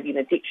childhood, maybe an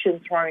addiction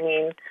thrown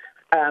in.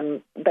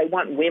 They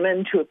want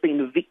women to have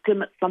been a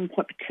victim at some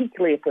point,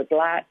 particularly if we're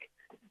black.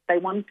 They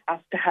want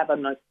us to have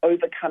an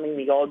overcoming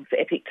the odds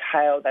epic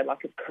tale. They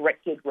like a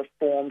corrected,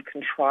 reformed,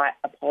 contrite,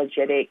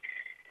 apologetic.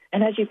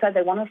 And as you say,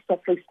 they want us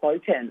softly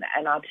spoken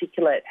and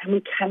articulate. And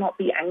we cannot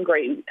be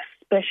angry,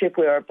 especially if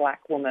we're a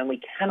black woman.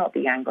 We cannot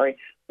be angry.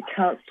 We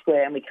can't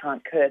swear and we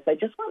can't curse. They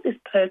just want this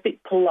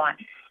perfect, polite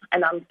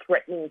and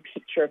unthreatening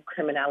picture of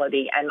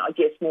criminality and, I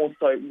guess, more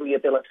so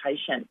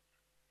rehabilitation.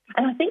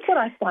 And I think what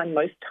I find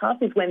most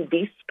tough is when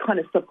this kind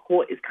of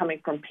support is coming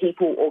from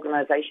people,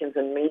 organisations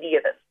and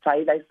media that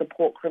say they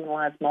support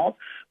criminalised mobs,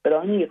 but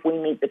only if we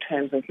meet the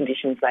terms and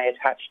conditions they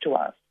attach to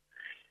us.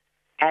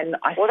 And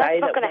I say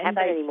that's not that going to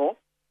happen anymore.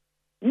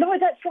 No,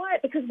 that's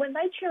right, because when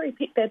they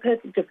cherry-pick their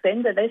perfect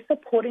offender, they're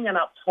supporting and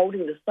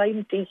upholding the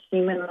same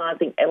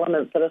dehumanising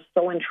elements that are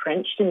so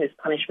entrenched in this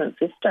punishment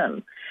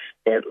system.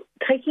 They're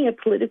taking a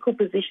political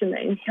position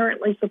that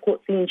inherently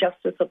supports the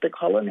injustice of the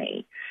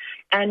colony.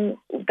 And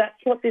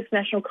that's what this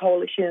national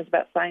coalition is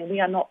about, saying we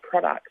are not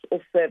products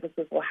or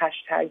services or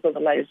hashtags or the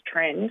latest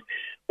trend.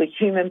 We're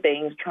human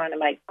beings trying to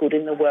make good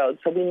in the world.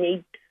 So we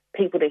need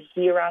people to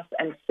hear us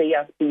and see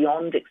us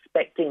beyond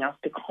expecting us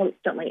to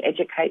constantly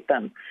educate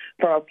them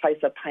from a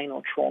place of pain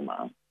or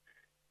trauma.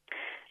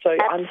 So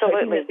I'm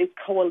hoping that this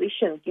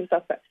coalition gives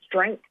us that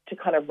strength to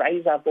kind of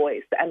raise our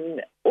voice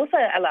and also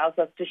allows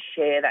us to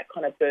share that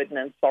kind of burden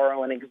and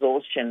sorrow and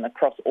exhaustion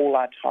across all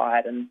our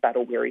tired and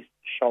battle-weary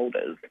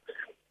shoulders.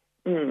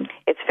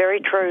 It's very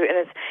true, and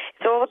it's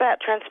all about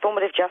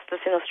transformative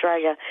justice in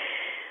Australia.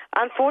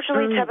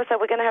 Unfortunately, Tabitha,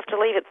 we're going to have to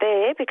leave it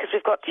there because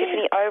we've got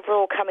Tiffany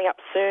Overall coming up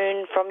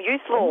soon from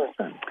Youth Law,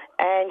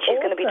 and she's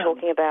going to be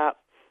talking about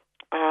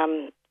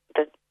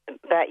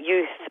that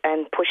youth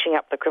and pushing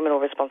up the criminal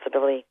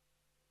responsibility.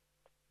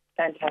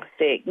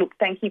 Fantastic. Look,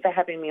 thank you for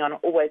having me on.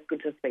 Always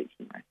good to speak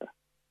to you, Martha.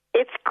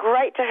 It's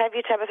great to have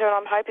you, Tabitha, and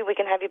I'm hoping we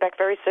can have you back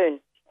very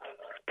soon.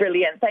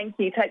 Brilliant. Thank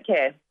you. Take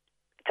care.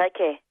 Take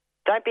care.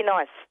 Don't be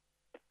nice.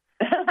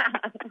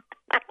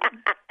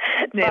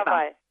 Never.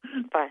 Bye-bye.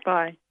 Bye.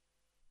 Bye.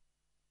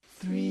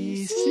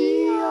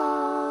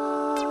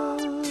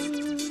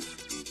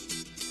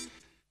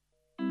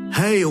 3CR.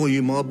 Hey, all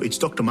you mob, it's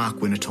Dr. Mark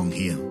Winnetong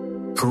here.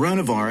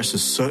 Coronavirus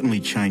has certainly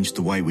changed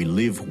the way we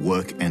live,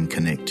 work and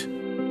connect.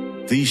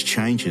 These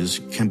changes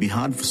can be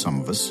hard for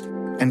some of us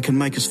and can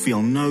make us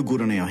feel no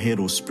good in our head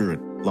or spirit,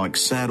 like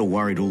sad or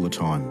worried all the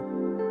time.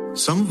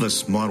 Some of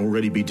us might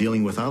already be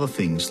dealing with other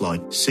things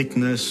like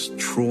sickness,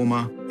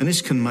 trauma, and this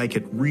can make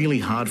it really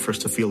hard for us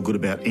to feel good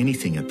about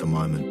anything at the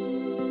moment.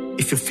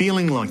 If you're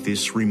feeling like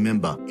this,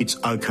 remember, it's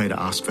okay to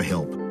ask for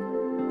help.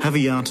 Have a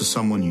yarn to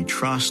someone you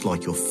trust,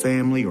 like your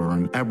family or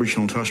an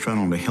Aboriginal and Torres Strait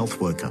Islander health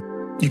worker.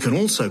 You can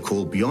also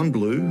call Beyond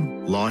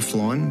Blue,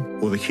 Lifeline,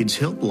 or the Kids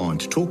Helpline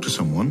to talk to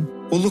someone,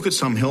 or look at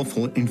some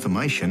helpful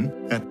information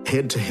at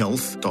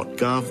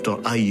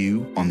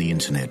headtohealth.gov.au on the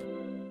internet.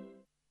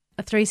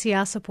 A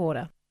 3CR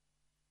supporter.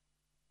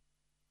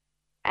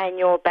 And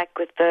you're back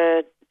with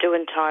the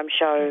Doing Time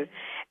show.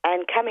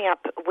 And coming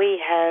up,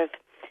 we have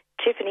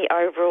Tiffany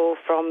Overall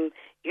from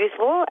Youth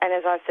Law. And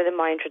as I said in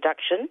my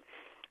introduction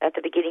at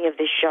the beginning of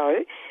this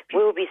show,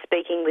 we'll be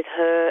speaking with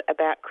her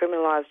about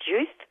criminalised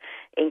youth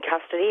in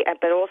custody,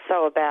 but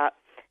also about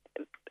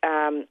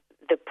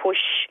the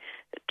push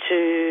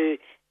to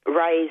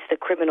raise the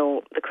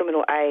criminal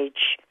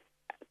age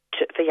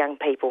for young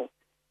people.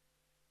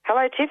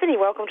 Hello, Tiffany.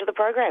 Welcome to the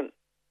program.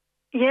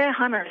 Yeah,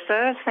 hi,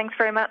 Marissa. Thanks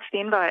very much for the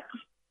invite.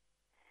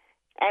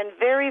 And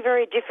very,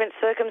 very different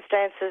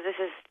circumstances.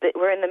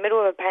 We're in the middle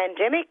of a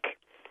pandemic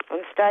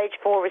on stage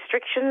 4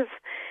 restrictions.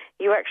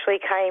 You actually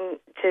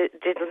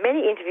did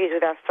many interviews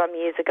with us some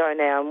years ago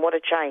now, and what a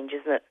change,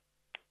 isn't it?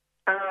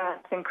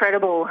 It's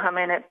incredible. I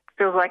mean, it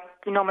feels like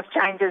enormous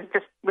changes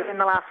just within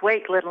the last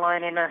week, let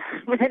alone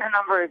within a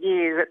number of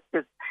years. It's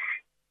just,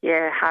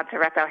 hard to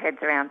wrap our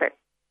heads around, but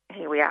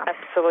here we are.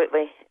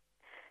 Absolutely.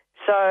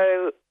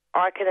 So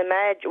I can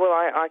imagine,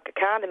 I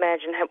can't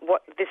imagine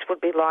what this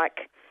would be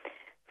like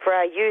for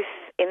our youth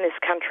in this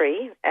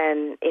country,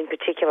 and in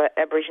particular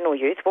Aboriginal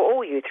youth, well,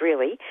 all youth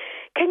really.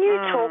 Can you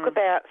talk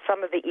about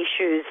some of the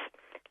issues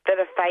that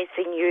are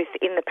facing youth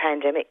in the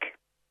pandemic?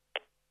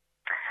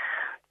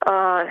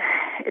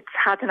 It's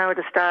hard to know where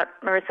to start,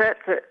 Marissa.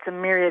 It's a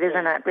myriad,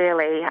 isn't it,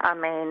 really? I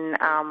mean,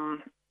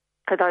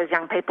 for those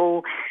young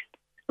people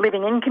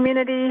living in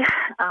community,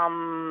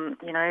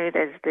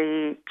 there's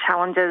the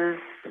challenges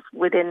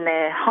within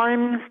their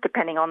homes,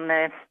 depending on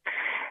their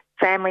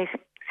family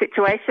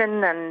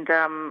situation and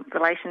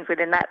relations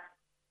within that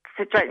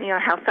situation,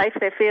 how safe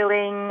they're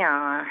feeling,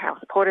 how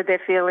supported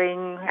they're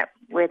feeling,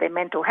 where their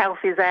mental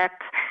health is at,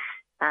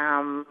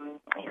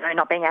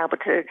 not being able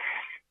to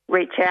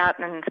reach out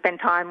and spend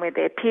time with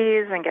their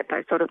peers and get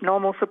those sort of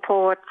normal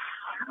supports.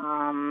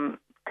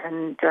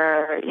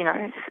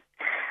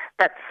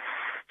 That's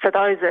for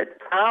those that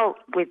are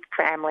with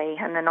family.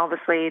 And then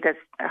obviously there's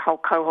a whole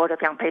cohort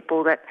of young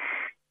people that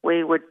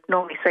we would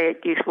normally see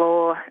at Youth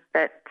Law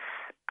that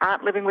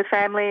aren't living with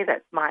family,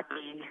 that might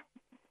be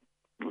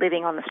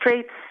living on the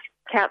streets,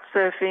 couch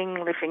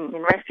surfing, living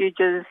in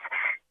refuges,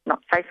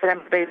 not safe for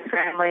them to be with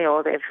family,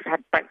 or they've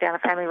had breakdown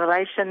of family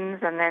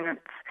relations, and then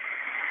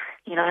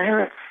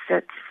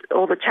it's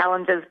all the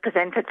challenges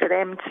presented to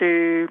them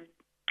to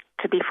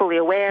be fully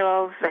aware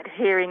of,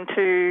 adhering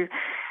to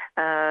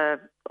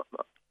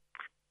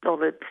all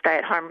the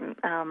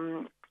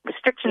stay-at-home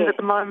restrictions at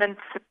the moment,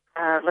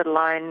 let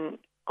alone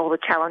all the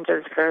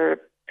challenges for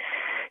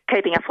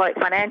keeping afloat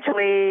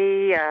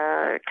financially,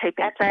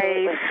 keeping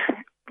safe,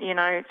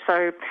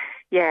 So,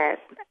 yeah.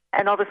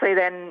 And obviously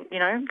then,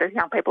 there's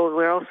young people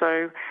we're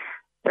also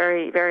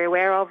very, very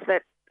aware of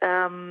that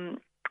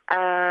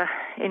are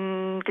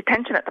in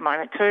detention at the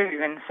moment too.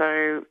 And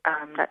so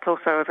that's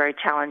also a very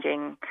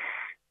challenging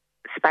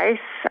space.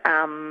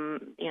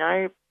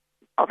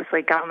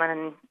 Obviously government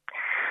and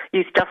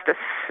youth justice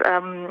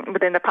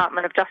within the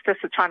Department of Justice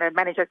are trying to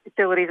manage those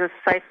facilities as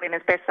safely and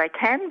as best they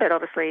can. But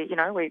obviously,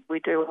 we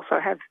do also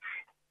have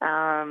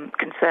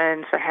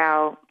concerns for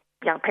how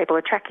young people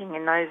are tracking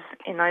in those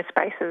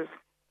spaces.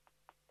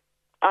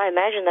 I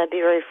imagine they'd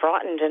be very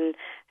frightened, and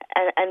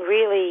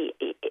really,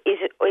 is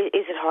it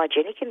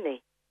hygienic in there?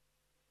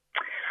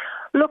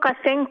 Look, I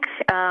think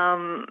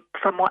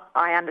from what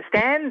I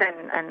understand,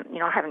 and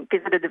I haven't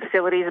visited the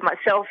facilities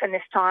myself in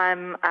this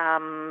time,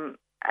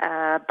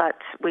 but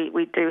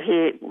we do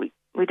hear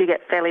we do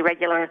get fairly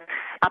regular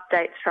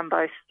updates from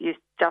both Youth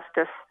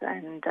Justice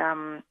and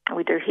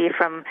we do hear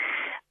from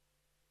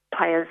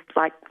players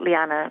like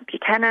Leanna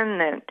Buchanan,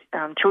 the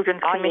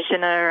Children's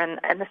Commissioner,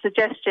 and the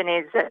suggestion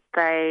is that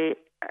they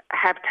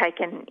have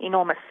taken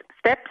enormous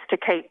steps to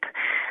keep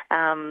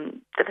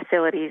the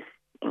facilities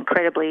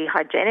incredibly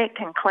hygienic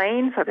and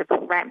clean, so they've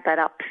ramped that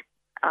up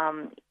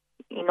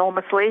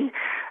enormously.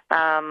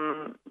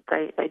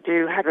 They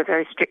do have a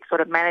very strict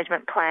sort of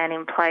management plan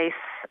in place.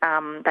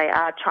 They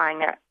are trying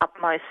their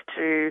utmost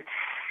to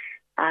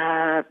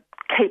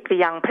keep the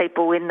young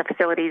people in the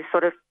facilities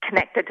sort of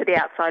connected to the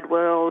outside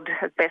world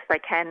as best they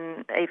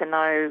can, even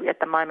though at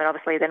the moment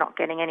obviously they're not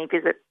getting any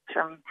visits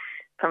from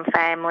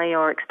family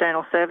or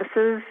external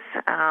services.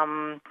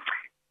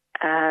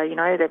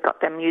 They've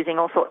got them using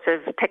all sorts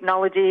of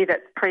technology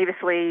that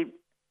previously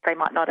they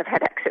might not have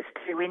had access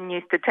to in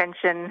youth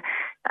detention,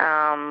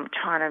 trying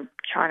to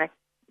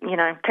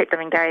keep them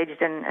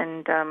engaged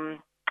and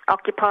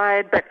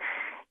occupied. But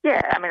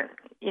yeah, I mean,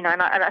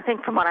 and I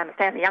think from what I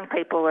understand, the young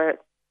people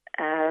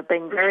are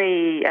being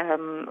very,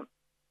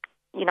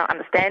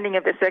 understanding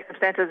of their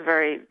circumstances,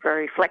 very,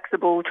 very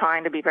flexible,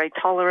 trying to be very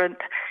tolerant.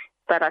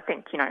 But I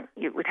think,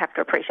 you would have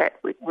to appreciate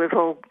we've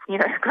all,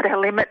 got our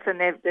limits, and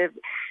they've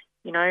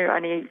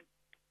only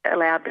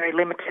allowed very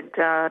limited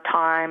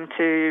time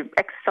to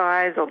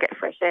exercise or get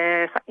fresh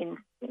air in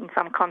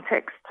some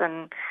contexts.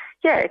 And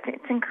yeah,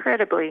 it's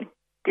incredibly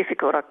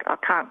difficult. I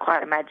can't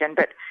quite imagine,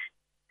 but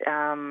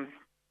I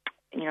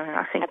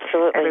think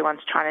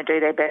everyone's trying to do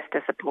their best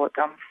to support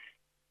them.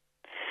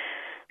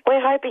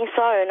 We're hoping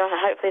so, and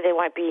hopefully there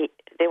won't be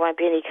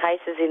any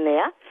cases in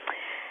there.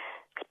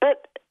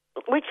 But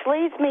which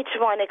leads me to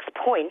my next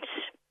point.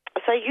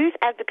 So youth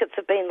advocates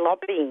have been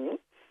lobbying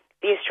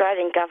the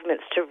Australian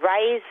governments to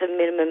raise the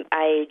minimum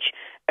age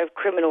of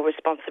criminal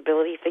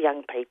responsibility for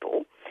young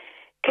people.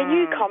 Can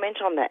you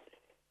comment on that?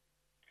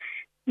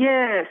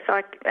 Yes,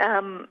 I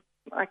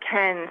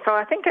can. So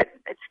I think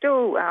it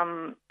still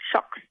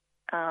shocks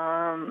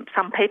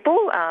some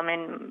people,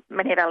 and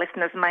many of our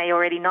listeners may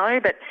already know,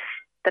 but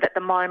that at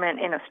the moment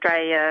in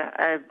Australia,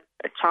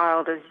 a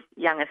child as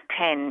young as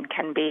 10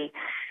 can be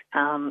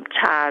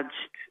charged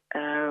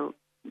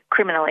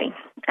criminally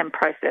and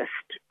processed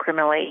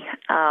criminally,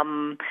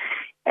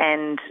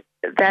 and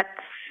that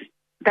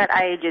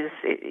age is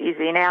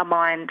in our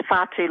mind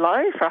far too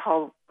low for a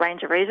whole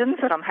range of reasons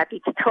that I'm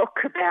happy to talk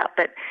about.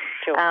 But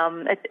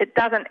it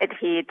doesn't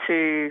adhere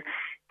to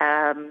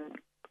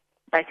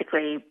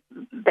basically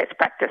best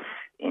practice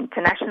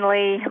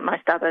internationally.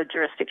 Most other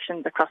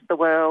jurisdictions across the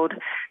world,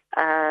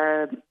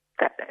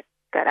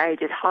 that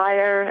age is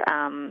higher.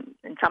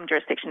 In some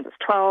jurisdictions it's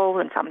 12,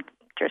 in some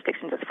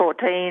jurisdictions it's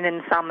 14,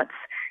 and some it's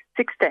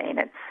 16.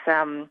 It's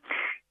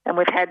and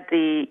we've had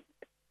the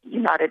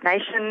United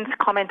Nations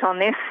comment on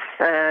this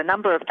a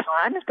number of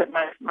times, but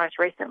most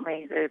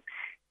recently the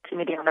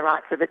Committee on the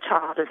Rights of the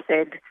Child has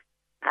said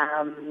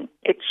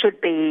it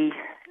should be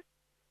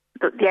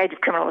the age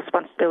of criminal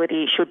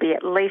responsibility should be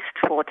at least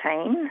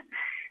 14.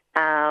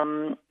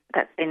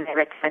 That's in their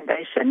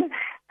recommendation,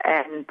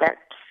 and that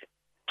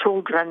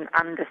children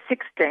under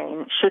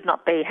 16 should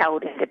not be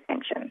held in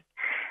detention.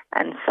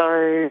 And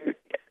so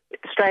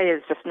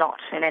Australia's just not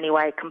in any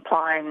way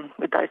complying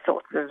with those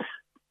sorts of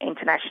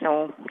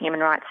international human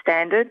rights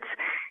standards.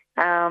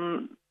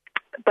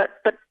 But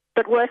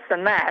worse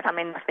than that, I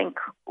mean, I think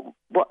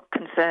what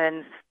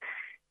concerns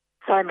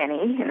so many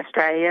in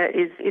Australia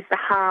is the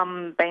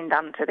harm being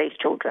done to these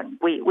children.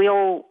 We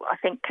all, I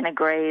think, can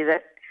agree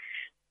that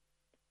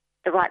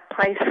the right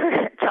place for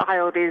a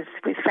child is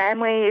with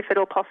family, if at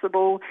all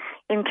possible,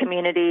 in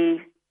community,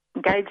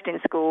 engaged in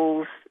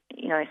schools,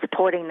 you know,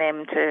 supporting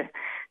them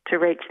to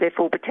reach their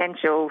full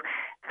potential,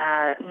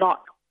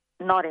 not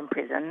in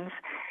prisons.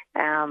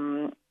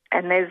 And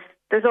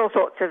there's all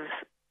sorts of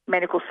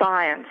medical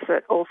science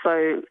that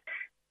also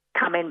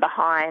come in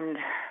behind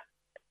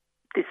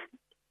this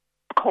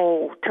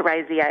call to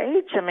raise the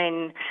age. I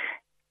mean,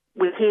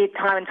 we hear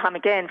time and time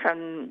again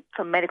from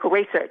medical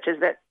researchers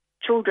that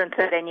children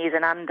 13 years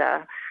and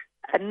under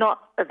are not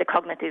at the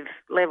cognitive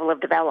level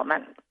of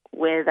development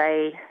where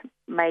they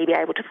may be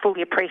able to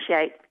fully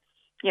appreciate,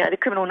 you know, the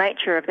criminal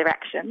nature of their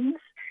actions.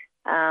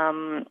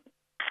 And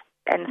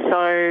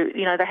so,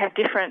 you know, they're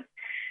different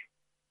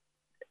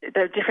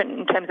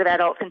in terms of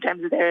adults, in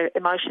terms of their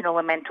emotional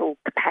and mental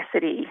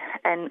capacity.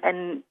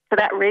 And for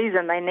that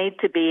reason, they need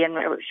to be and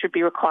should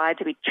be required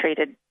to be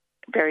treated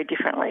very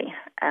differently.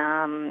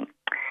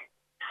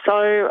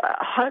 So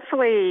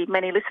hopefully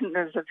many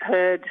listeners have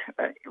heard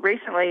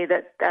recently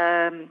that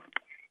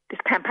this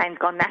campaign's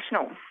gone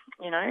national.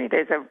 You know,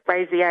 there's a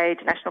Raise the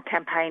Age national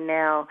campaign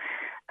now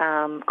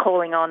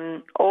calling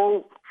on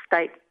all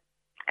state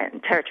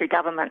and territory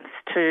governments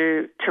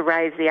to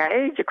raise the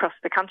age across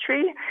the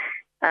country.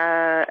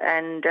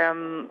 And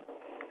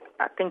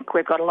I think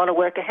we've got a lot of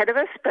work ahead of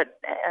us, but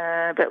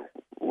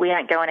we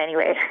ain't going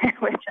anywhere.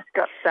 We've just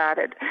got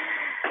started.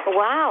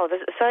 Wow.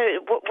 So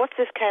what's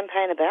this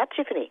campaign about,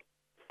 Tiffany?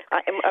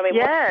 I mean,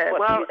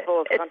 what's Youth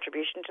Law's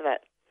contribution to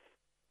that?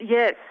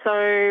 Yes,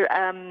 so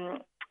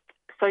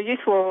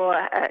Youth Law,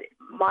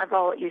 my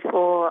role at Youth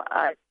Law,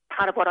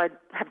 part of what I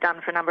have done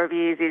for a number of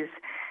years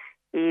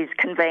is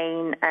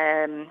convene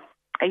a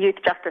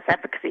youth justice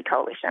advocacy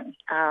coalition,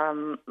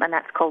 and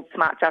that's called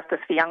Smart Justice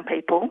for Young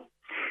People.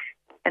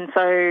 And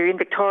so in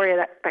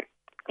Victoria, that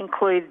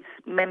includes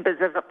members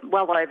of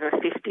well over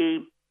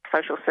 50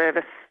 social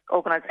service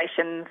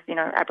organisations, you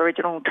know,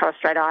 Aboriginal, Torres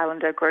Strait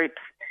Islander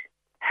groups,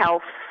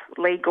 health,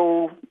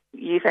 legal,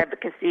 youth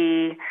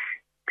advocacy,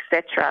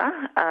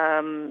 etc.,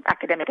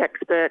 academic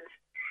experts,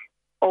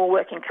 all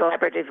working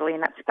collaboratively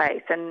in that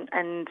space.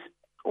 And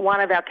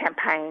one of our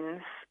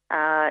campaigns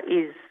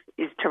is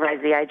to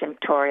raise the age in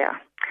Victoria.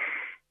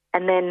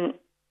 And then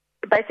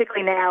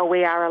basically now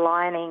we are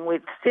aligning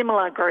with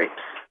similar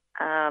groups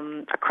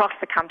across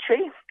the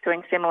country,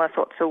 doing similar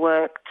sorts of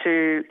work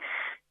to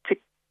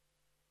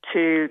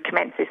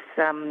commence this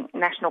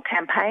national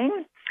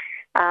campaign.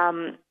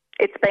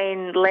 It's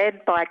been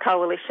led by a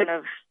coalition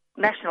of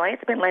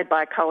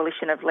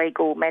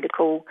legal,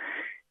 medical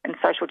and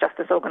social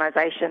justice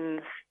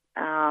organisations,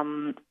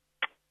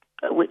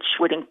 which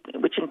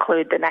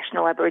include the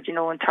National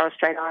Aboriginal and Torres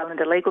Strait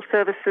Islander Legal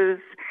Services,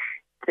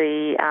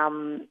 the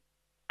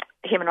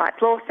Human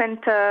Rights Law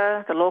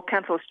Centre, the Law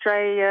Council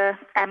Australia,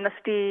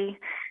 Amnesty,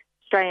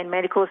 Australian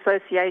Medical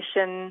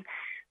Association.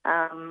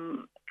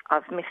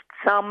 I've missed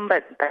some,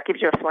 but that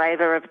gives you a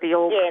flavour of the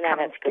all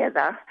coming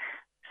together.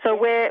 So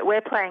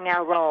we're playing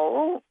our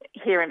role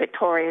here in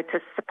Victoria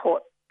to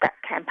support that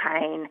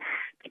campaign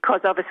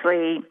because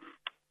obviously,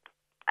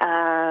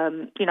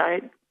 you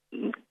know,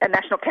 a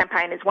national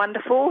campaign is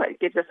wonderful. It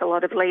gives us a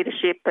lot of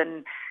leadership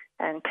and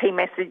key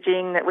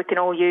messaging that we can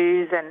all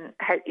use and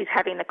is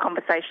having the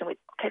conversation with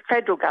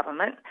federal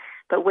government,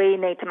 but we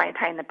need to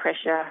maintain the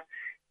pressure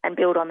and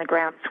build on the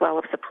groundswell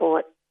of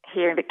support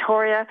here in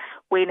Victoria.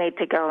 We need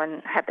to go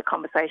and have the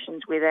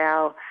conversations with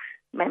our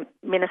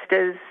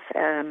ministers,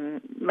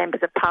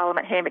 members of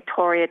parliament here in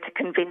Victoria to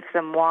convince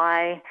them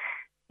why,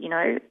 you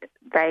know,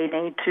 they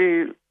need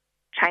to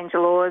change the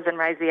laws and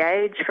raise the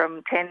age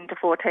from 10 to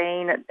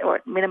 14 or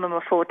at minimum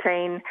of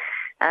 14.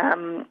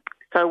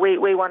 So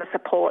we want to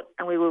support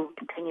and we will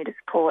continue to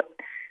support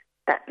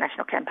that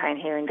national campaign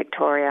here in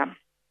Victoria.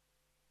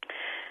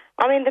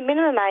 I mean, the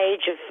minimum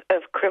age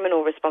of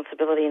criminal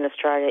responsibility in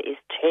Australia is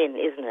 10,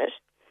 isn't it?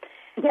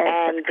 Yes,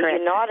 and the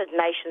United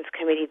Nations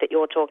Committee that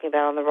you're talking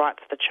about on the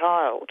rights of the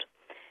child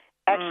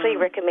actually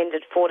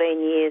recommended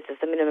 14 years as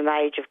the minimum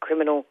age of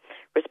criminal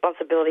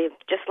responsibility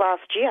just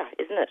last year,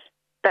 isn't it?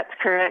 That's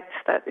correct.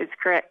 That is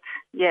correct.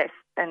 Yes.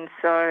 And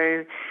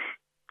so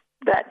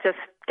that just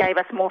gave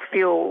us more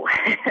fuel.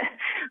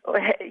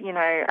 You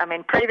know, I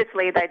mean,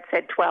 previously they'd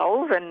said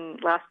 12 and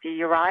last year,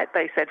 you're right,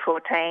 they said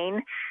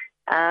 14.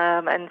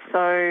 And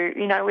so,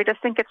 we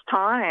just think it's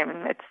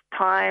time. It's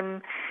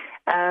time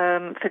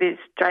for the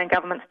Australian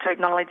governments to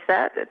acknowledge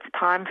that. It's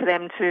time for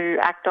them to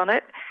act on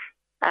it.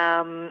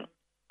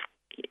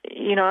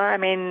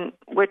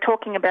 We're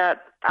talking about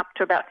up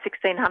to about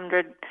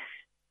 1,600,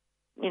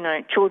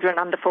 children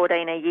under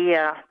 14 a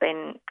year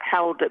being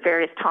held at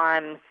various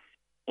times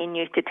in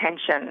youth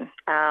detention.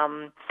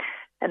 And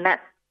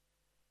that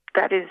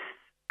is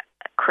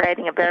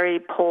creating a very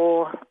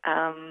poor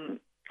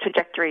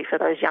trajectory for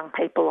those young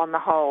people on the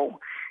whole.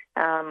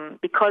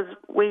 Because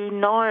we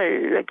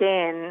know,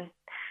 again,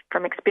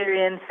 from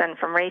experience and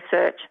from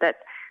research, that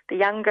the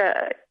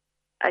younger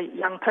a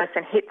young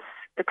person hits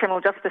the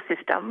criminal justice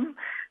system,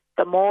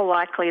 the more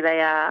likely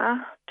they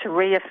are to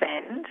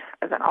reoffend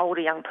as an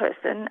older young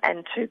person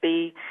and to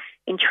be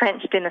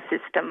entrenched in the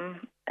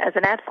system as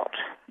an adult.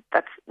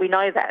 We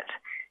know that.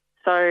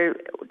 So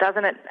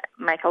doesn't it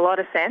make a lot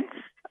of sense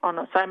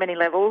on so many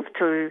levels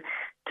to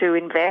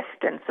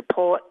invest and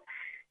support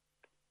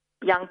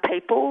young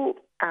people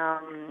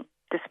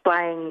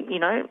displaying,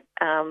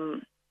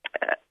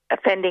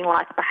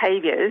 offending-like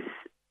behaviours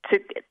to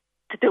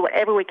do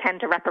whatever we can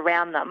to wrap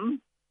around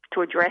them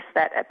to address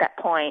that at that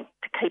point,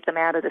 to keep them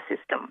out of the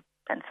system,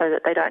 and so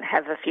that they don't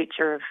have a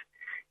future of,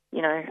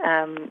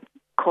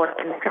 caught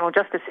in the criminal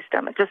justice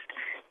system. It just,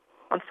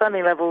 on so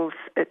many levels,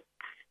 it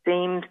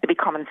seems to be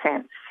common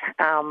sense,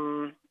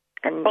 and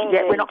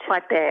yet we're not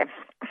quite there.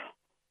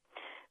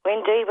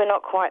 Indeed, we're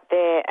not quite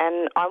there,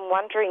 and I'm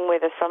wondering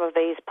whether some of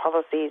these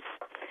policies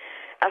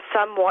are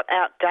somewhat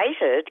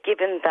outdated,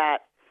 given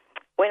that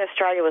when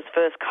Australia was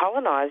first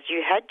colonised,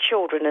 you had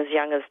children as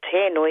young as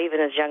 10 or even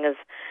as young as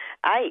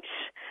 8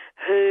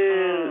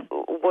 who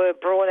were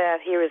brought out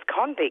here as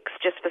convicts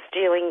just for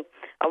stealing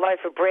a loaf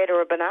of bread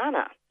or a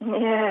banana.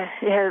 Yeah,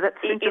 that's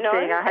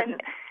interesting. I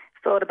hadn't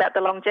thought about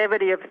the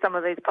longevity of some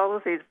of these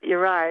policies. You're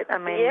right.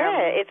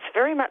 It's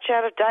very much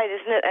out of date,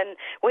 isn't it? And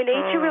we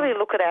need to really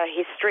look at our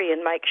history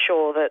and make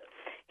sure that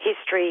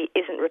history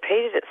doesn't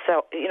repeat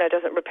itself.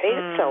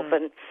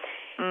 And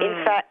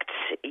in fact,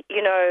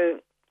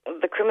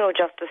 the criminal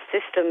justice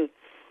system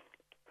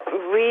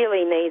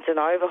really needs an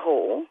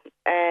overhaul.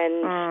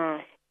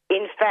 And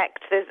in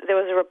fact, there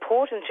was a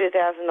report in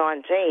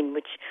 2019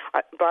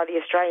 by the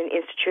Australian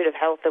Institute of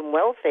Health and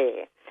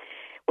Welfare,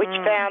 which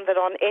found that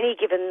on any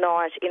given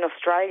night in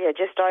Australia,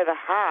 just over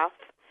half,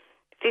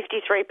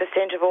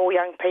 53% of all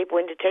young people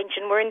in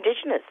detention were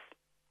Indigenous.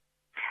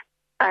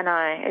 I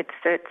know,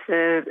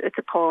 it's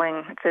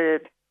appalling.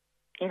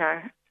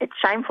 It's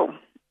shameful.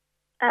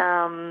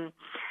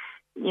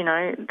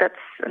 That's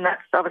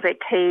obviously a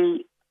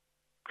key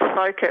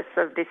focus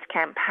of this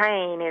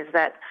campaign, is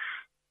that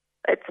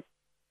it's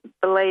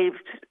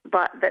believed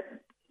that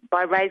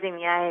by raising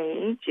the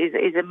age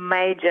is a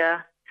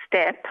major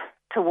step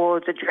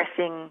towards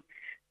addressing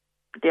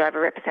the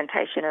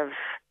overrepresentation of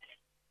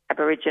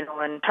Aboriginal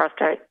and Torres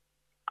Strait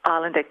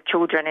Islander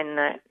children in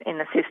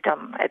the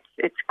system.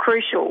 It's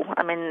crucial.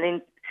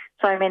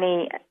 So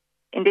many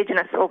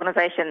Indigenous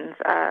organisations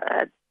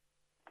are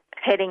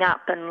heading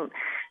up and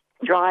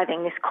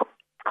driving this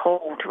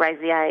call to raise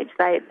the age.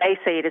 They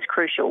see it as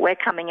crucial. We're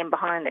coming in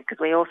behind it because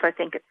we also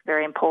think it's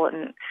very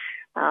important.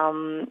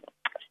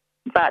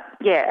 But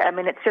yeah,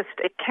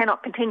 it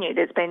cannot continue.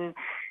 There's been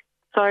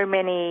so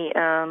many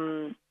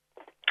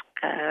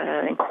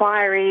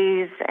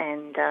inquiries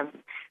and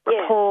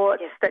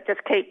reports that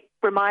just keep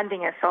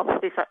reminding us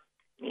of this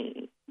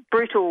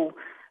brutal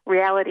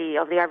reality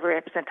of the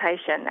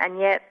overrepresentation, and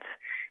yet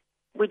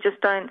we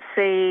just don't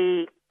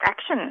see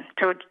action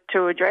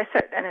to address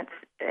it. And it's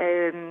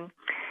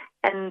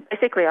and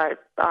basically,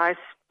 I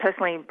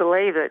personally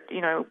believe that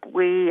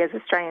we as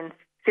Australian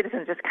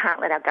citizens just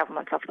can't let our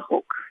governments off the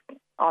hook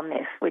on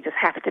this. We just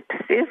have to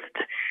persist.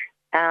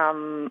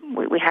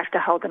 We have to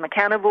hold them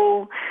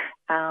accountable.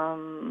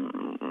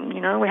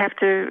 We have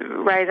to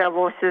raise our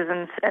voices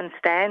and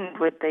stand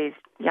with these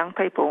young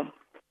people.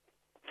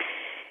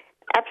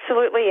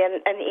 Absolutely,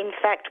 and in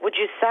fact, would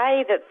you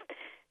say that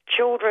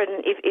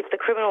children, if the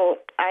criminal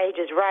age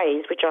is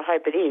raised, which I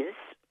hope it is,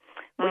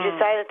 would you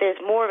say that there's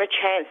more of a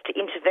chance to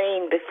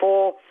intervene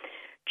before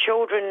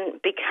children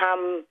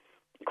become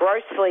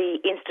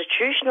grossly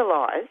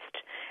institutionalised,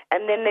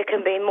 and then there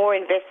can be more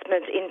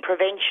investment in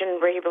prevention,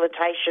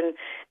 rehabilitation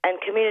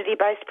and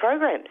community-based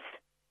programs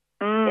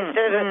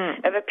instead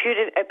of a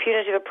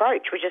punitive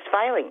approach, which is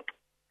failing?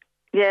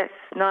 Yes,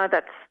 no,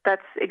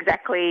 that's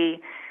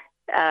exactly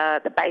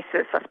the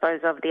basis, I suppose,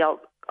 of the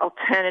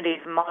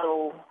alternative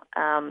model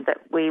that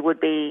we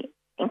would be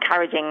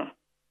encouraging,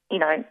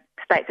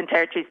 states and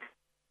territories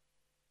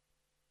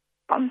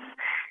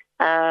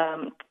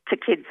to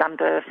kids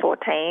under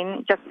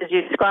 14. Just as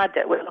you described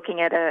it, we're looking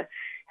at a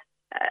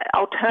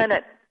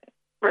alternate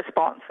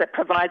response that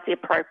provides the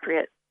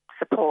appropriate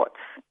supports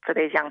for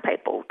these young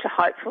people to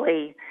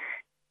hopefully,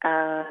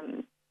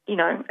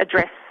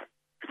 address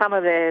some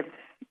of the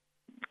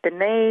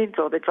needs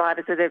or the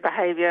drivers of their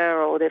behaviour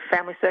or their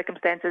family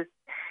circumstances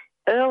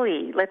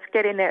early. Let's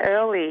get in there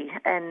early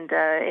and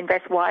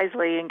invest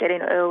wisely and get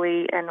in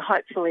early and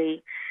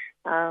hopefully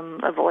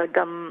avoid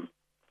them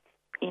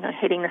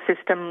hitting the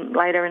system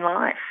later in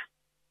life.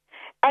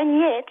 And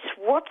yet,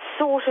 what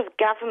sort of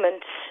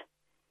government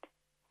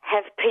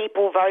have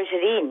people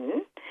voted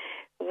in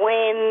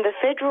when the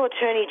Federal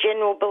Attorney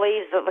General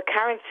believes that the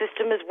current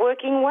system is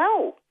working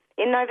well?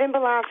 In November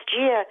last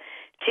year,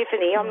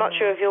 Tiffany, I'm not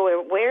sure if you're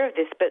aware of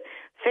this, but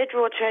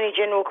Federal Attorney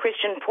General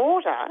Christian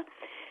Porter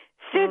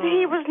said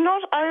he was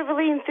not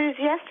overly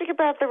enthusiastic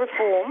about the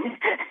reform,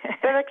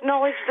 but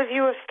acknowledged the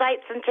view of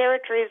states and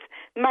territories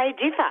may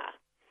differ.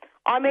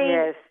 I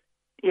mean...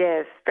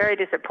 Yes, very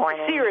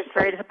disappointing. Seriously.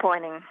 Very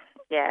disappointing.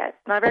 Yeah,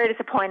 no, very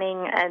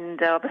disappointing.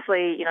 And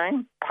obviously,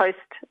 post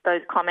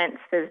those comments,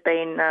 there's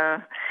been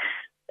a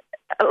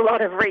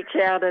lot of reach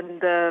out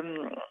and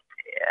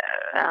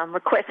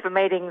requests for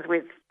meetings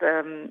with,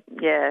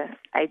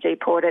 AG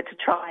Porter to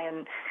try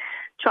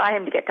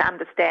him to get to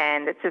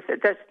understand.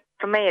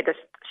 For me, it just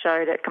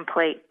showed a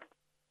complete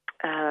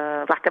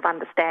lack of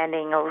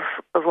understanding of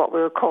what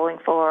we were calling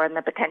for and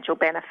the potential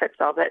benefits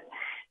of it.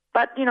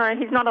 But,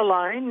 he's not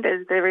alone.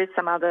 There is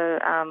some other,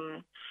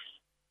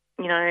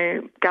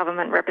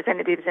 government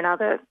representatives in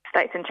other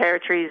states and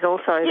territories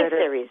also that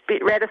are a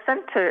bit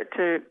reticent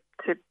to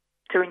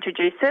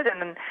introduce it.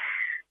 And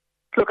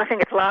look, I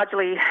think it's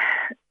largely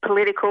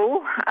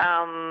political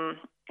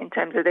in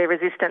terms of their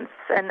resistance,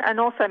 and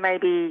also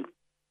maybe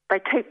they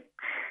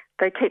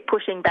keep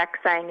pushing back,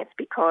 saying it's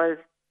because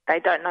they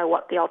don't know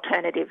what the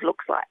alternative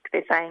looks like.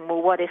 They're saying,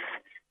 well, what if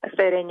a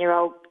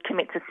 13-year-old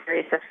commits a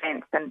serious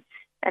offence, and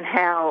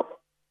how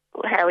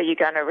are you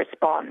going to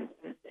respond?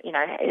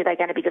 Are they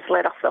going to be just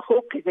let off the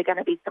hook? Is there going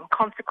to be some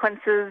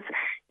consequences?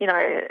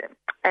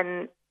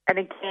 And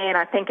again,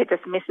 I think it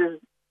just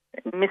misses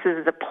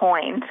the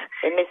point.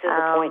 It misses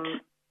the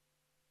point.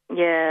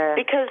 Yeah.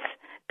 Because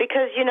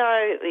and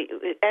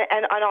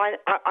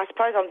I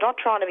suppose I'm not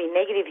trying to be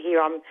negative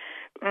here. I'm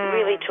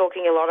really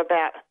talking a lot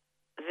about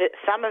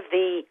some of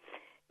the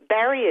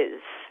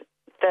barriers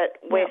that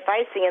we're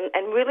facing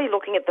and really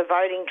looking at the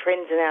voting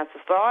trends in our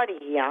society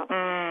here.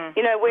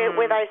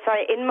 Where they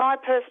say, in my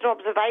personal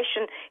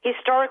observation,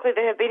 historically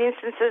there have been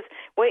instances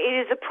where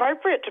it is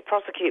appropriate to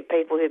prosecute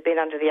people who've been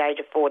under the age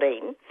of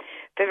 14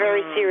 for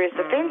very serious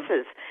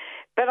offences.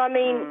 But I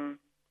mean,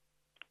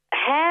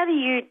 how do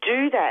you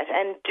do that?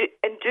 And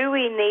do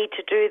we need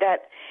to do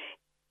that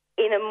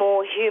in a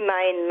more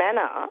humane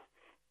manner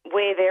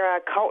where there are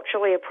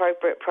culturally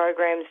appropriate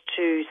programs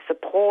to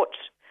support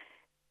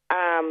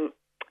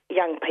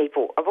young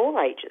people of all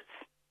ages?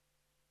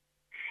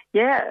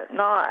 Yeah,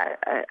 no,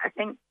 I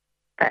think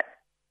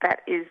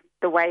that is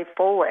the way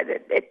forward.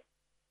 It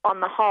on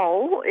the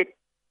whole, it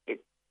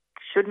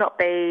should not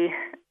be,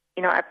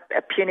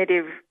 a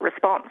punitive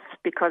response,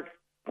 because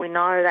we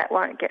know that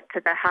won't get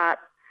to the heart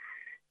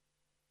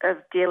of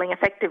dealing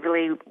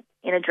effectively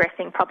in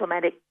addressing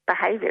problematic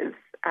behaviours.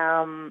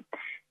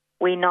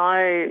 We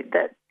know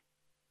that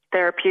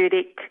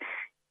therapeutic,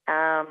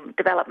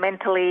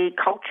 developmentally,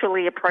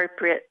 culturally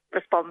appropriate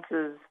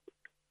responses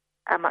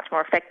are much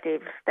more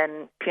effective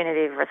than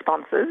punitive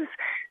responses.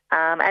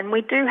 And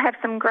we do have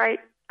some great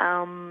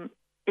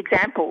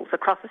examples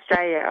across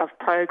Australia of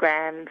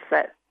programs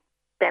that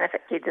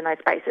benefit kids in those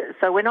spaces.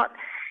 So we're not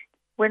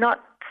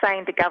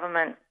saying to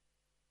government,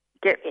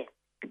 get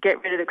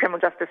rid of the criminal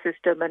justice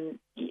system and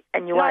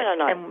you won't.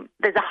 No. And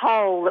there's a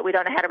hole that we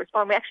don't know how to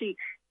respond. We actually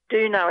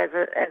do know as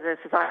a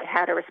society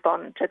how to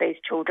respond to these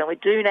children. We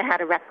do know how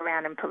to wrap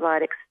around and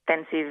provide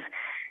extensive,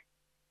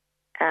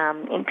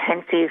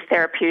 intensive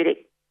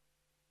therapeutic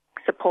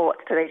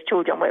support to these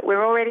children.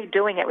 We're already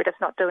doing it. We're just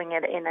not doing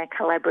it in a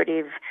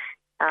collaborative,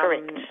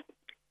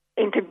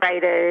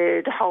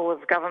 integrated whole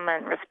of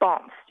government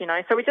response.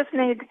 So we just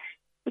need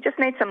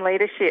some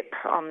leadership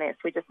on this.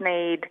 We just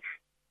need,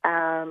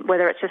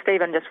 whether it's just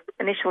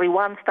initially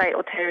one state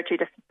or territory,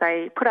 just to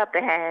say, put up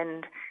their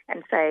hand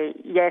and say,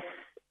 yes,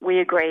 we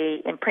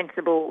agree in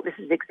principle, this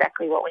is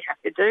exactly what we have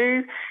to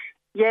do.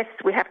 Yes,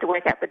 we have to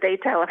work out the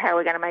detail of how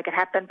we're going to make it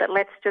happen, but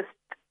let's just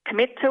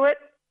commit to it,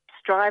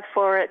 strive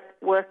for it,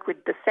 work with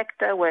the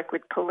sector, work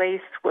with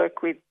police,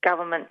 work with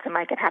government to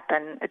make it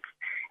happen.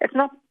 It's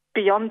not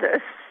beyond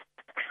us.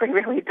 It's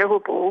really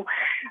doable.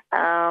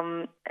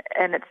 And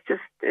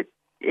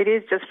it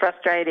is just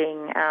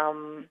frustrating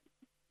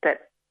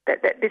that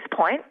at this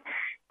point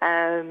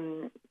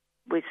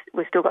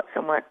we've still got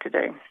some work to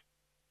do.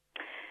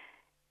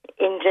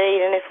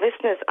 Indeed, and if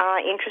listeners are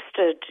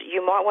interested,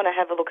 you might want to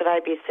have a look at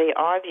ABC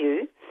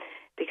iView,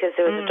 because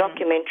there was a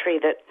documentary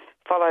that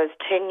follows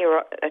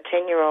a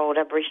 10-year-old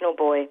Aboriginal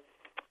boy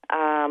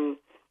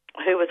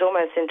who was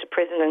almost sent to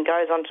prison and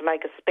goes on to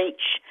make a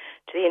speech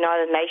to the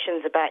United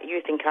Nations about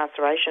youth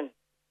incarceration.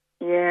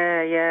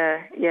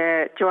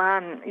 Yeah.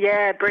 Joanne,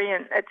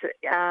 brilliant. It's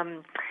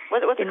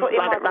what's it called? In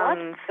My Blood?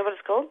 Is that what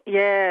it's called?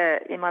 Yeah,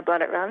 In My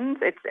Blood It Runs.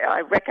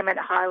 I recommend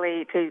it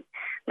highly to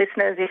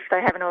listeners if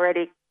they haven't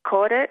already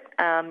caught it.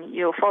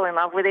 You'll fall in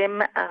love with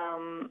him.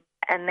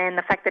 And then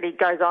the fact that he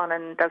goes on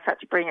and does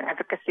such brilliant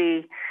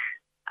advocacy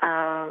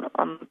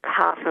on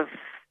behalf of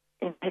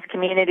his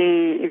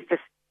community is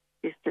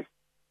just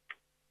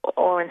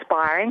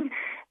awe-inspiring.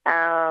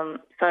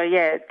 So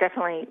yeah,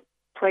 definitely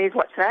please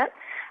watch that.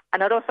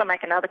 And I'd also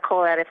make another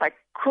call out, if I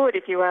could,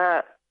 if you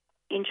are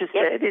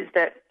interested, is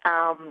that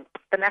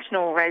the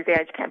National Raise the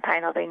Age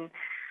campaign I've been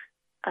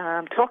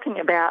talking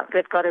about,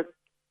 they've got a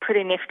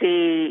pretty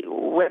nifty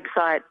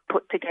website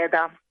put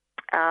together,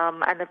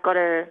 and they've got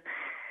a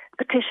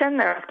petition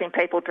they're asking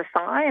people to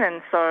sign,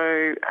 and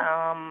so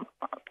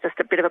just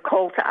a bit of a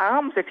call to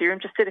arms if you're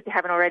interested, if you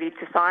haven't already,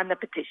 to sign the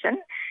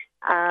petition.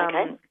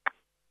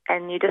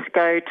 And you just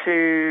go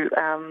to,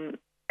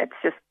 it's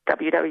just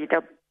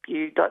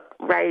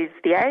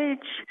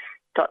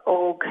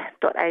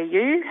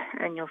www.raisetheage.org.au,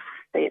 and you'll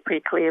see it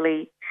pretty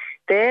clearly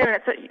there. And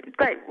it's a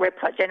great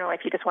website generally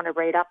if you just want to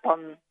read up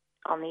on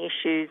the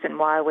issues and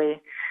why we're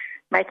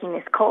making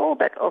this call,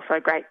 but also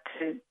great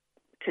to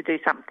do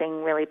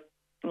something really,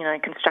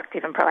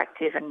 constructive and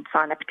proactive and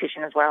sign a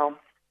petition as well.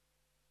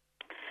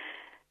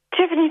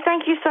 Tiffany,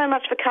 thank you so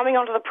much for coming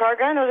onto the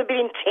program. It was a bit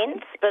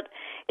intense, but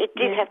it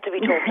did have to be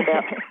talked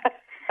about.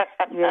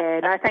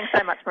 Thanks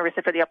so much,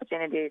 Marissa, for the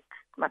opportunity. It's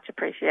much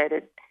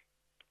appreciated.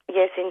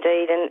 Yes,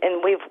 indeed, and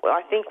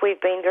I think we've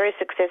been very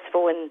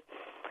successful in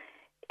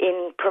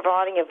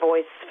providing a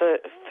voice for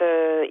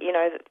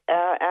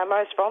our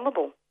most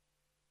vulnerable.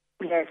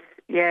 Yes,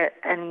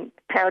 and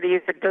proud of you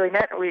for doing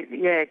that.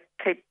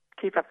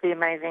 Keep up the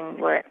amazing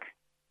work.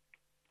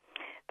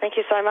 Thank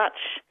you so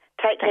much.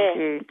 Take care. Thank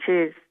you.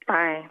 Cheers.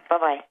 Bye.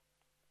 Bye-bye.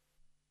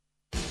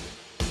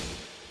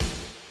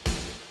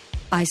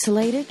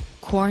 Isolated?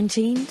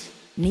 Quarantined?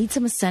 Need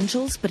some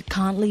essentials but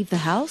can't leave the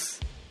house?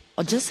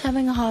 Or just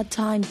having a hard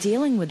time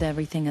dealing with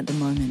everything at the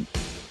moment?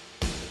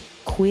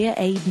 Queer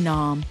Aid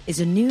NARM is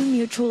a new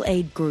mutual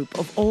aid group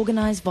of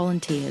organised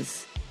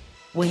volunteers.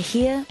 We're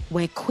here,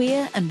 we're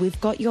queer, and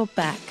we've got your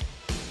back.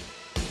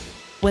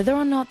 Whether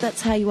or not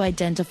that's how you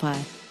identify,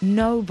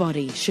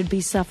 nobody should be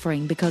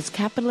suffering because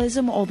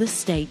capitalism or the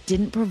state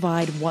didn't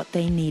provide what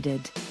they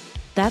needed.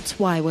 That's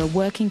why we're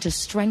working to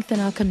strengthen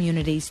our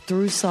communities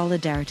through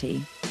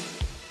solidarity.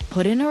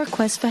 Put in a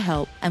request for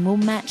help and we'll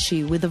match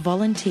you with a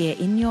volunteer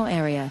in your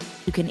area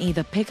who can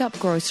either pick up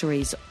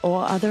groceries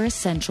or other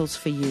essentials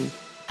for you,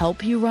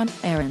 help you run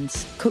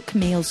errands, cook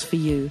meals for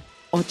you,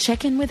 or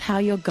check in with how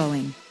you're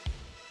going.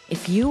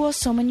 If you or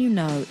someone you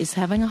know is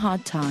having a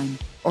hard time,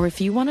 or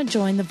if you want to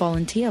join the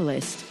volunteer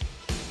list,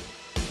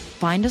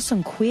 find us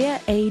on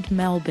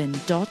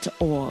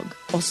queeraidmelbourne.org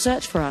or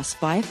search for us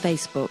via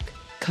Facebook,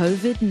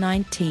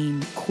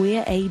 COVID-19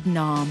 Queer Aid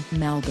NARM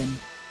Melbourne.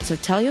 So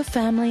tell your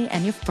family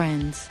and your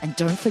friends, and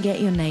don't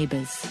forget your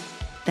neighbours.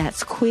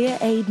 That's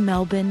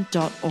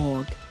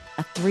queeraidmelbourne.org,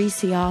 a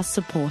 3CR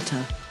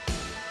supporter.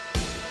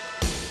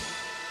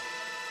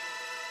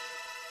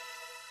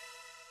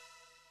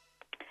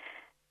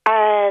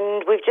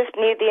 And we've just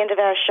neared the end of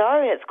our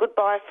show. It's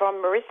goodbye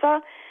from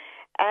Marissa,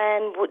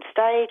 and would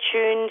stay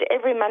tuned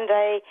every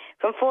Monday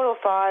from 4 to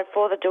 5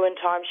 for the Doing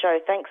Time show.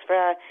 Thanks for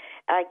our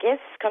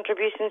guests'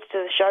 contributions to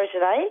the show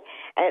today,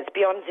 and it's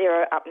Beyond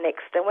Zero up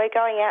next. And we're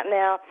going out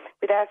now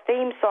with our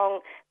theme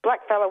song,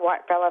 Black Fella,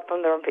 White Fella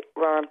from the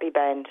Warumpi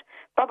Band.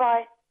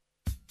 Bye-bye.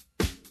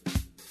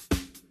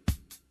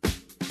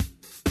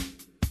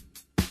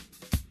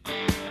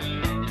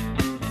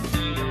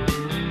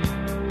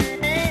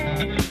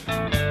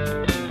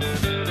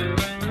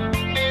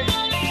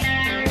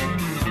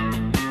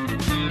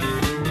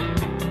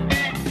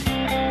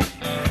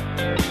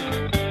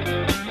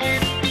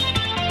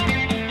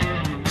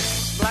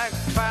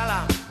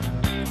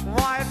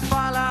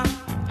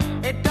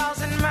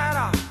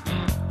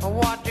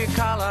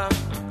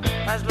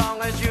 As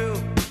long as you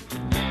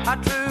a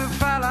true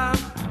fella,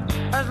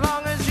 as long